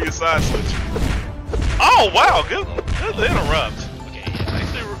mysterious side switch. Oh wow! Good interrupt. Okay, yeah.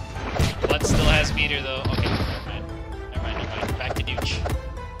 Actually, Blood still has meter though. Okay, never mind. Back to Nooch.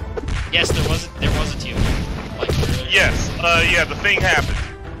 Yes, there was a TO. Like earlier. yes. Yeah. The thing happened.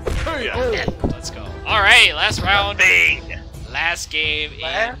 Yeah. Let's go. All right, last round. Thing. Last game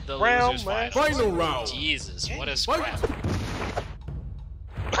in the round, losers last finals. Final round. Jesus, what a scrap.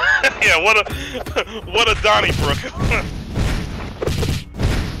 Yeah. What a Donnybrook.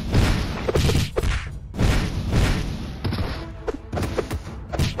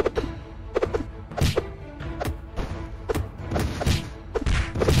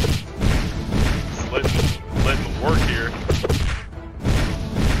 Letting them work here.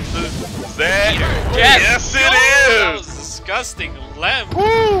 That? Yes, it That was is. disgusting. Lem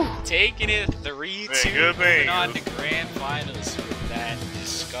Woo! taking it 3-2, good thing. moving on to grand finals with that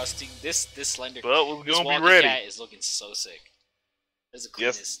disgusting. This slender. But we're this gonna be walking ready. cat is looking so sick. This is the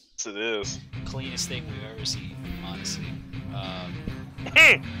Yes, it is. cleanest thing we've ever seen, honestly.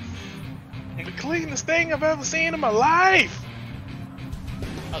 The cleanest thing I've ever seen in my life.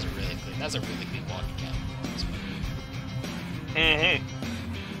 That was really clean. That's a really clean walking cat.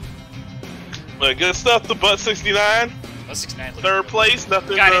 But good stuff. The Butt 69, 69 looking third really place. good.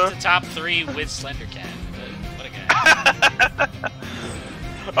 Nothing. Got into top 3 with Slender Cat. What a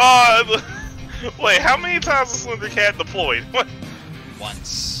guy. Wait, how many times has Slender Cat deployed?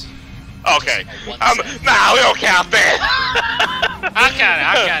 Once. Okay. Once. Nah, we don't count that. I'll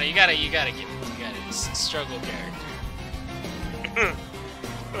count it. You gotta give it. It's a struggle character.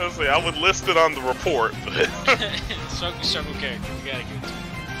 Let's see, I would list it on the report, but struggle character. You gotta give it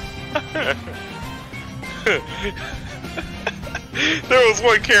to him. there was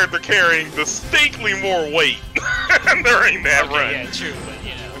one character carrying distinctly more weight during that run. Yeah, true, but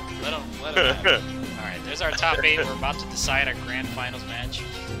you know, let him Alright, there's our top 8. We're about to decide our grand finals match.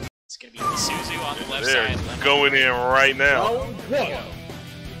 It's gonna be Suzu on the left They're side. going in right now. Round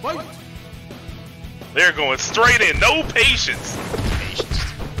 1. Fight. They're going straight in, no patience. Patience.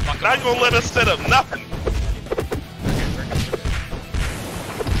 Fuck 'em Not up. gonna let us set up nothing.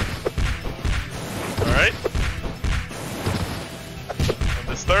 Alright.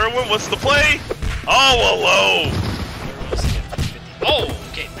 This third one, what's the play? Oh, hello! Oh,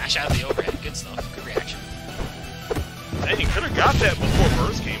 okay, mash out of the overhead. Good stuff. Good reaction. Dang, he could have got that before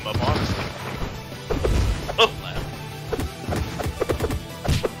Burst came up, honestly. Oh.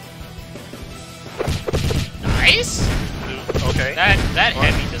 Nice! Okay. That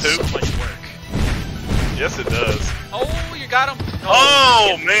heavy does so much work. Yes, it does. Oh, you got him! No,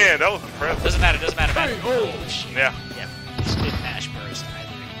 Oh, man, that was impressive. Doesn't matter. Hey, Oh, shit. Yeah. Yep. Just didn't mash burst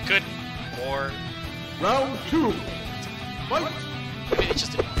either. Couldn't. Or Round 2. Fight. I mean, it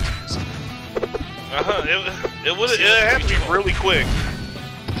just didn't. It had to be really quick.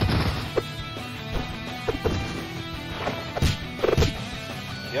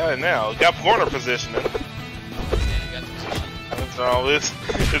 Yeah, now got corner positioning. Yeah, you got the position. That's all this.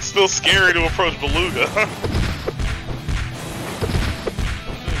 It's still scary to approach Beluga.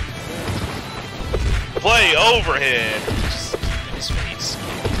 Play overhead. Just keep in his face.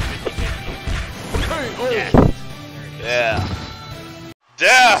 KO. Yeah. Yeah.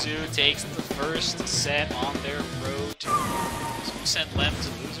 Yeah. Suzu takes the first set on their road to. Who sent Lem to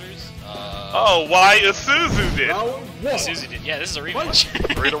losers? Oh, why Isuzu did? Round 1. Suzu did. Yeah, this is a rematch.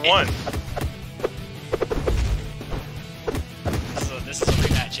 3-1.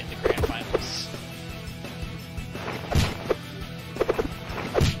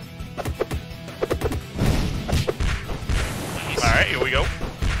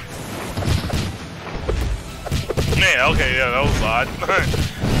 Okay, yeah, that was odd.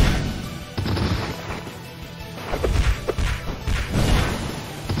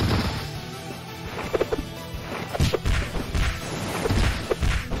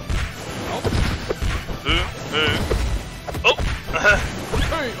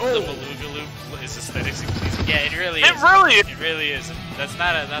 Oh! The Beluga Loop is aesthetically pleasing. Yeah, it really is. It really is. It really is. That's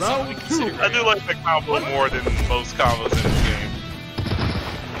not something we consider. I do like the combo more than most combos in this game.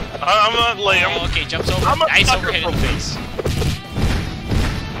 I'm not late. Oh, okay, jumps over. I'm a Nice sucker overhead in for the face.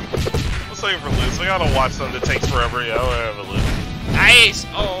 Let's save for loose. We gotta watch something that takes forever. Yeah, I'll have a loose. Nice!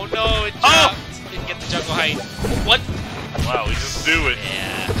 Oh no, it dropped. Didn't get the juggle height. What? Wow, we just do it.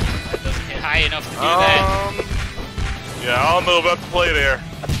 Yeah, that doesn't hit high enough to do that. Yeah, I don't know about the play there.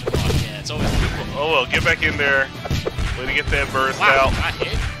 Oh, yeah, it's always Oh well, get back in there. Way to get that burst wow, out. not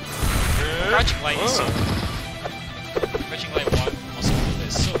hit. Crouching light is so. Crouching light one also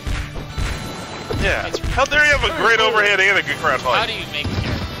is so. Yeah. How dare you have a great overhead and a good crouch How height? do you make the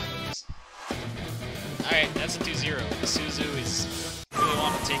character like this? Alright, that's a 2-0. Suzu is really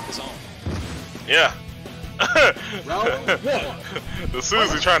want to take this home. Yeah. Round 1. The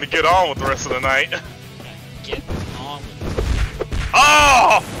Susie trying to get on with the rest of the night. Get on with it.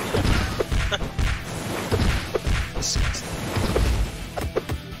 Oh! Disgusting.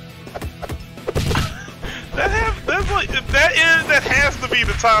 That has to be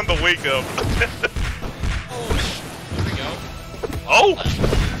the time to wake up. Oh, here we go. Oh!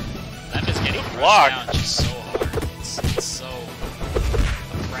 Lem is getting rushed Block. down just so hard. It's so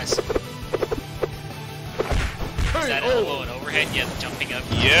oppressive. Is that elbow and overhead? Yeah, the jumping up.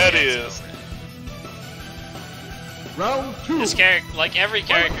 Yeah, it is. Round 2. This character, like every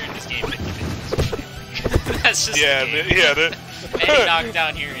character in this game, 50/50. That's just Yeah, the game. yeah. Any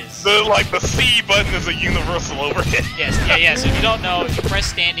knockdown here is. The C button is a universal overhead. Yes, yeah. So if you don't know, if you press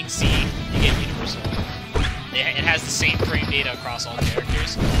standing C, you get universal. It has the same frame data across all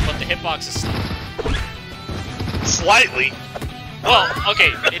characters, but the hitbox is slow. Slightly. Well,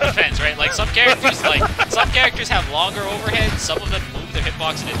 okay, it depends, right? Like some characters have longer overheads. Some of them move their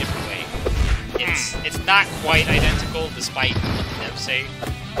hitbox in a different way. It's not quite identical, despite what the devs say.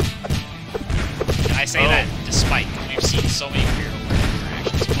 And I say that despite, because we've seen so many weird overhead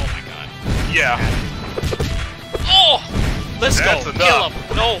interactions. Oh my god. Yeah. Oh! Let's That's go. enough. Kill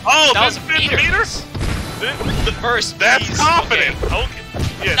him. No. Oh, that was 50 meters? First, That's please. confident. Okay.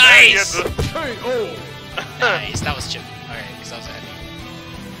 Yeah, now you Nice. have to- KO. Nice. That was chip. Alright, because I was happy.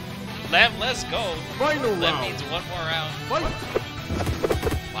 Lem, let's go. Final Lem round. needs one more round. Fight.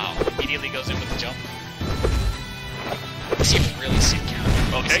 Wow. Immediately goes in with the jump. I see a really sick counter.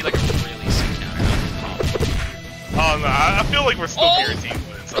 I Okay. see like a really sick counter. Oh no, I feel like we're still Oh! guaranteed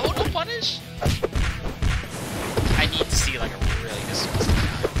wins. No punish? I need to see like a really disgusting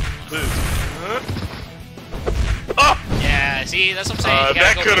counter. Oh! Yeah, see, that's what I'm saying. You gotta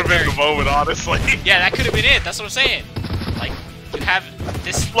That go could have for been the moment, honestly. Yeah, that could have been it. That's what I'm saying. Like, you have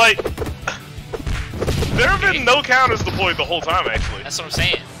this. Like, there have been no counters deployed the whole time, actually. That's what I'm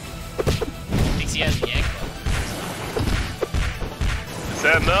saying. He thinks he has the egg button. Is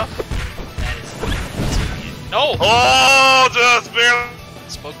that enough? That is. No! Oh, just barely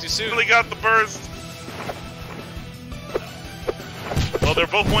Spoke too soon. got the burst. Well, they're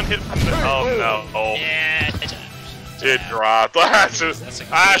both one hit from the. Oh no! Oh, Yeah. it dropped. I That's a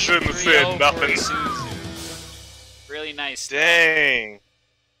shouldn't have 3-0 said for nothing. Suzu. Really nice. Dang.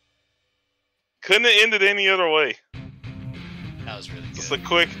 Couldn't have ended any other way. That was really good. Just a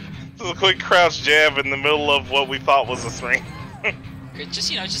quick crouch jab in the middle of what we thought was a string.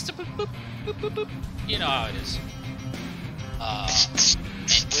 Just, just a boop, boop, boop, boop, boop. You know how it is. And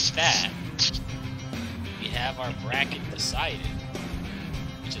with that, we have our bracket decided.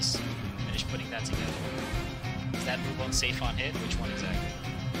 We just finished putting that together. Is that move unsafe on hit? Which one exactly?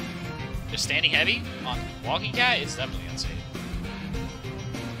 They're standing heavy on walking cat? It's definitely unsafe.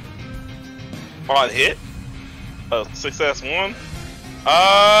 On hit? Oh, success one? You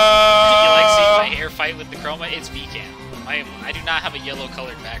like seeing my hair fight with the chroma? It's VCam. I do not have a yellow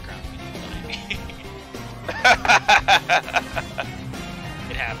colored background.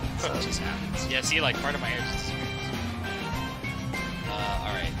 It happens. It just happens. Yeah, see, like, part of my hair is just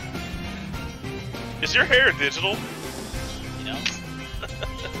alright. Is your hair digital? You know?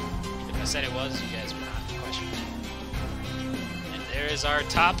 If I said it was, you guys would not question it. And there is our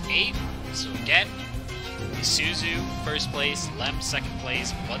top 8. So again, Isuzu first place, Lem second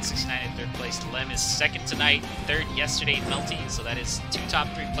place, 169 in third place. Lem is second tonight, third yesterday in Melty, so that is 2 top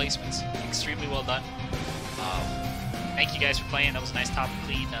 3 placements. Extremely well done. Thank you guys for playing. That was a nice top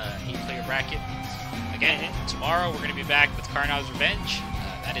clean 8-player bracket. Again, tomorrow we're going to be back with Karnav's Revenge.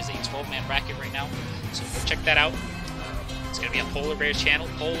 That is a 12-man bracket right now, so go check that out. It's going to be on Polar Bear's channel,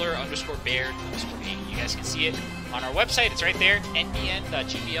 polar_bear_8. You guys can see it on our website. It's right there,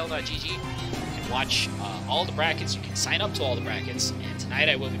 nbn.gbl.gg. You can watch all the brackets. You can sign up to all the brackets. And tonight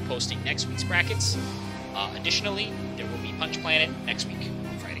I will be posting next week's brackets. Additionally, there will be Punch Planet next week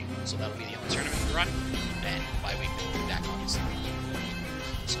on Friday. So that'll be the only tournament we run. And Bi-Weekly will be back, obviously.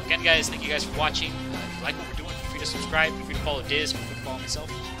 So again, guys, thank you guys for watching. If you like what we're doing, feel free to subscribe. Feel free to follow Diz. Feel free to follow myself.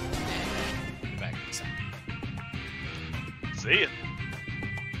 And we'll be back next time. See ya.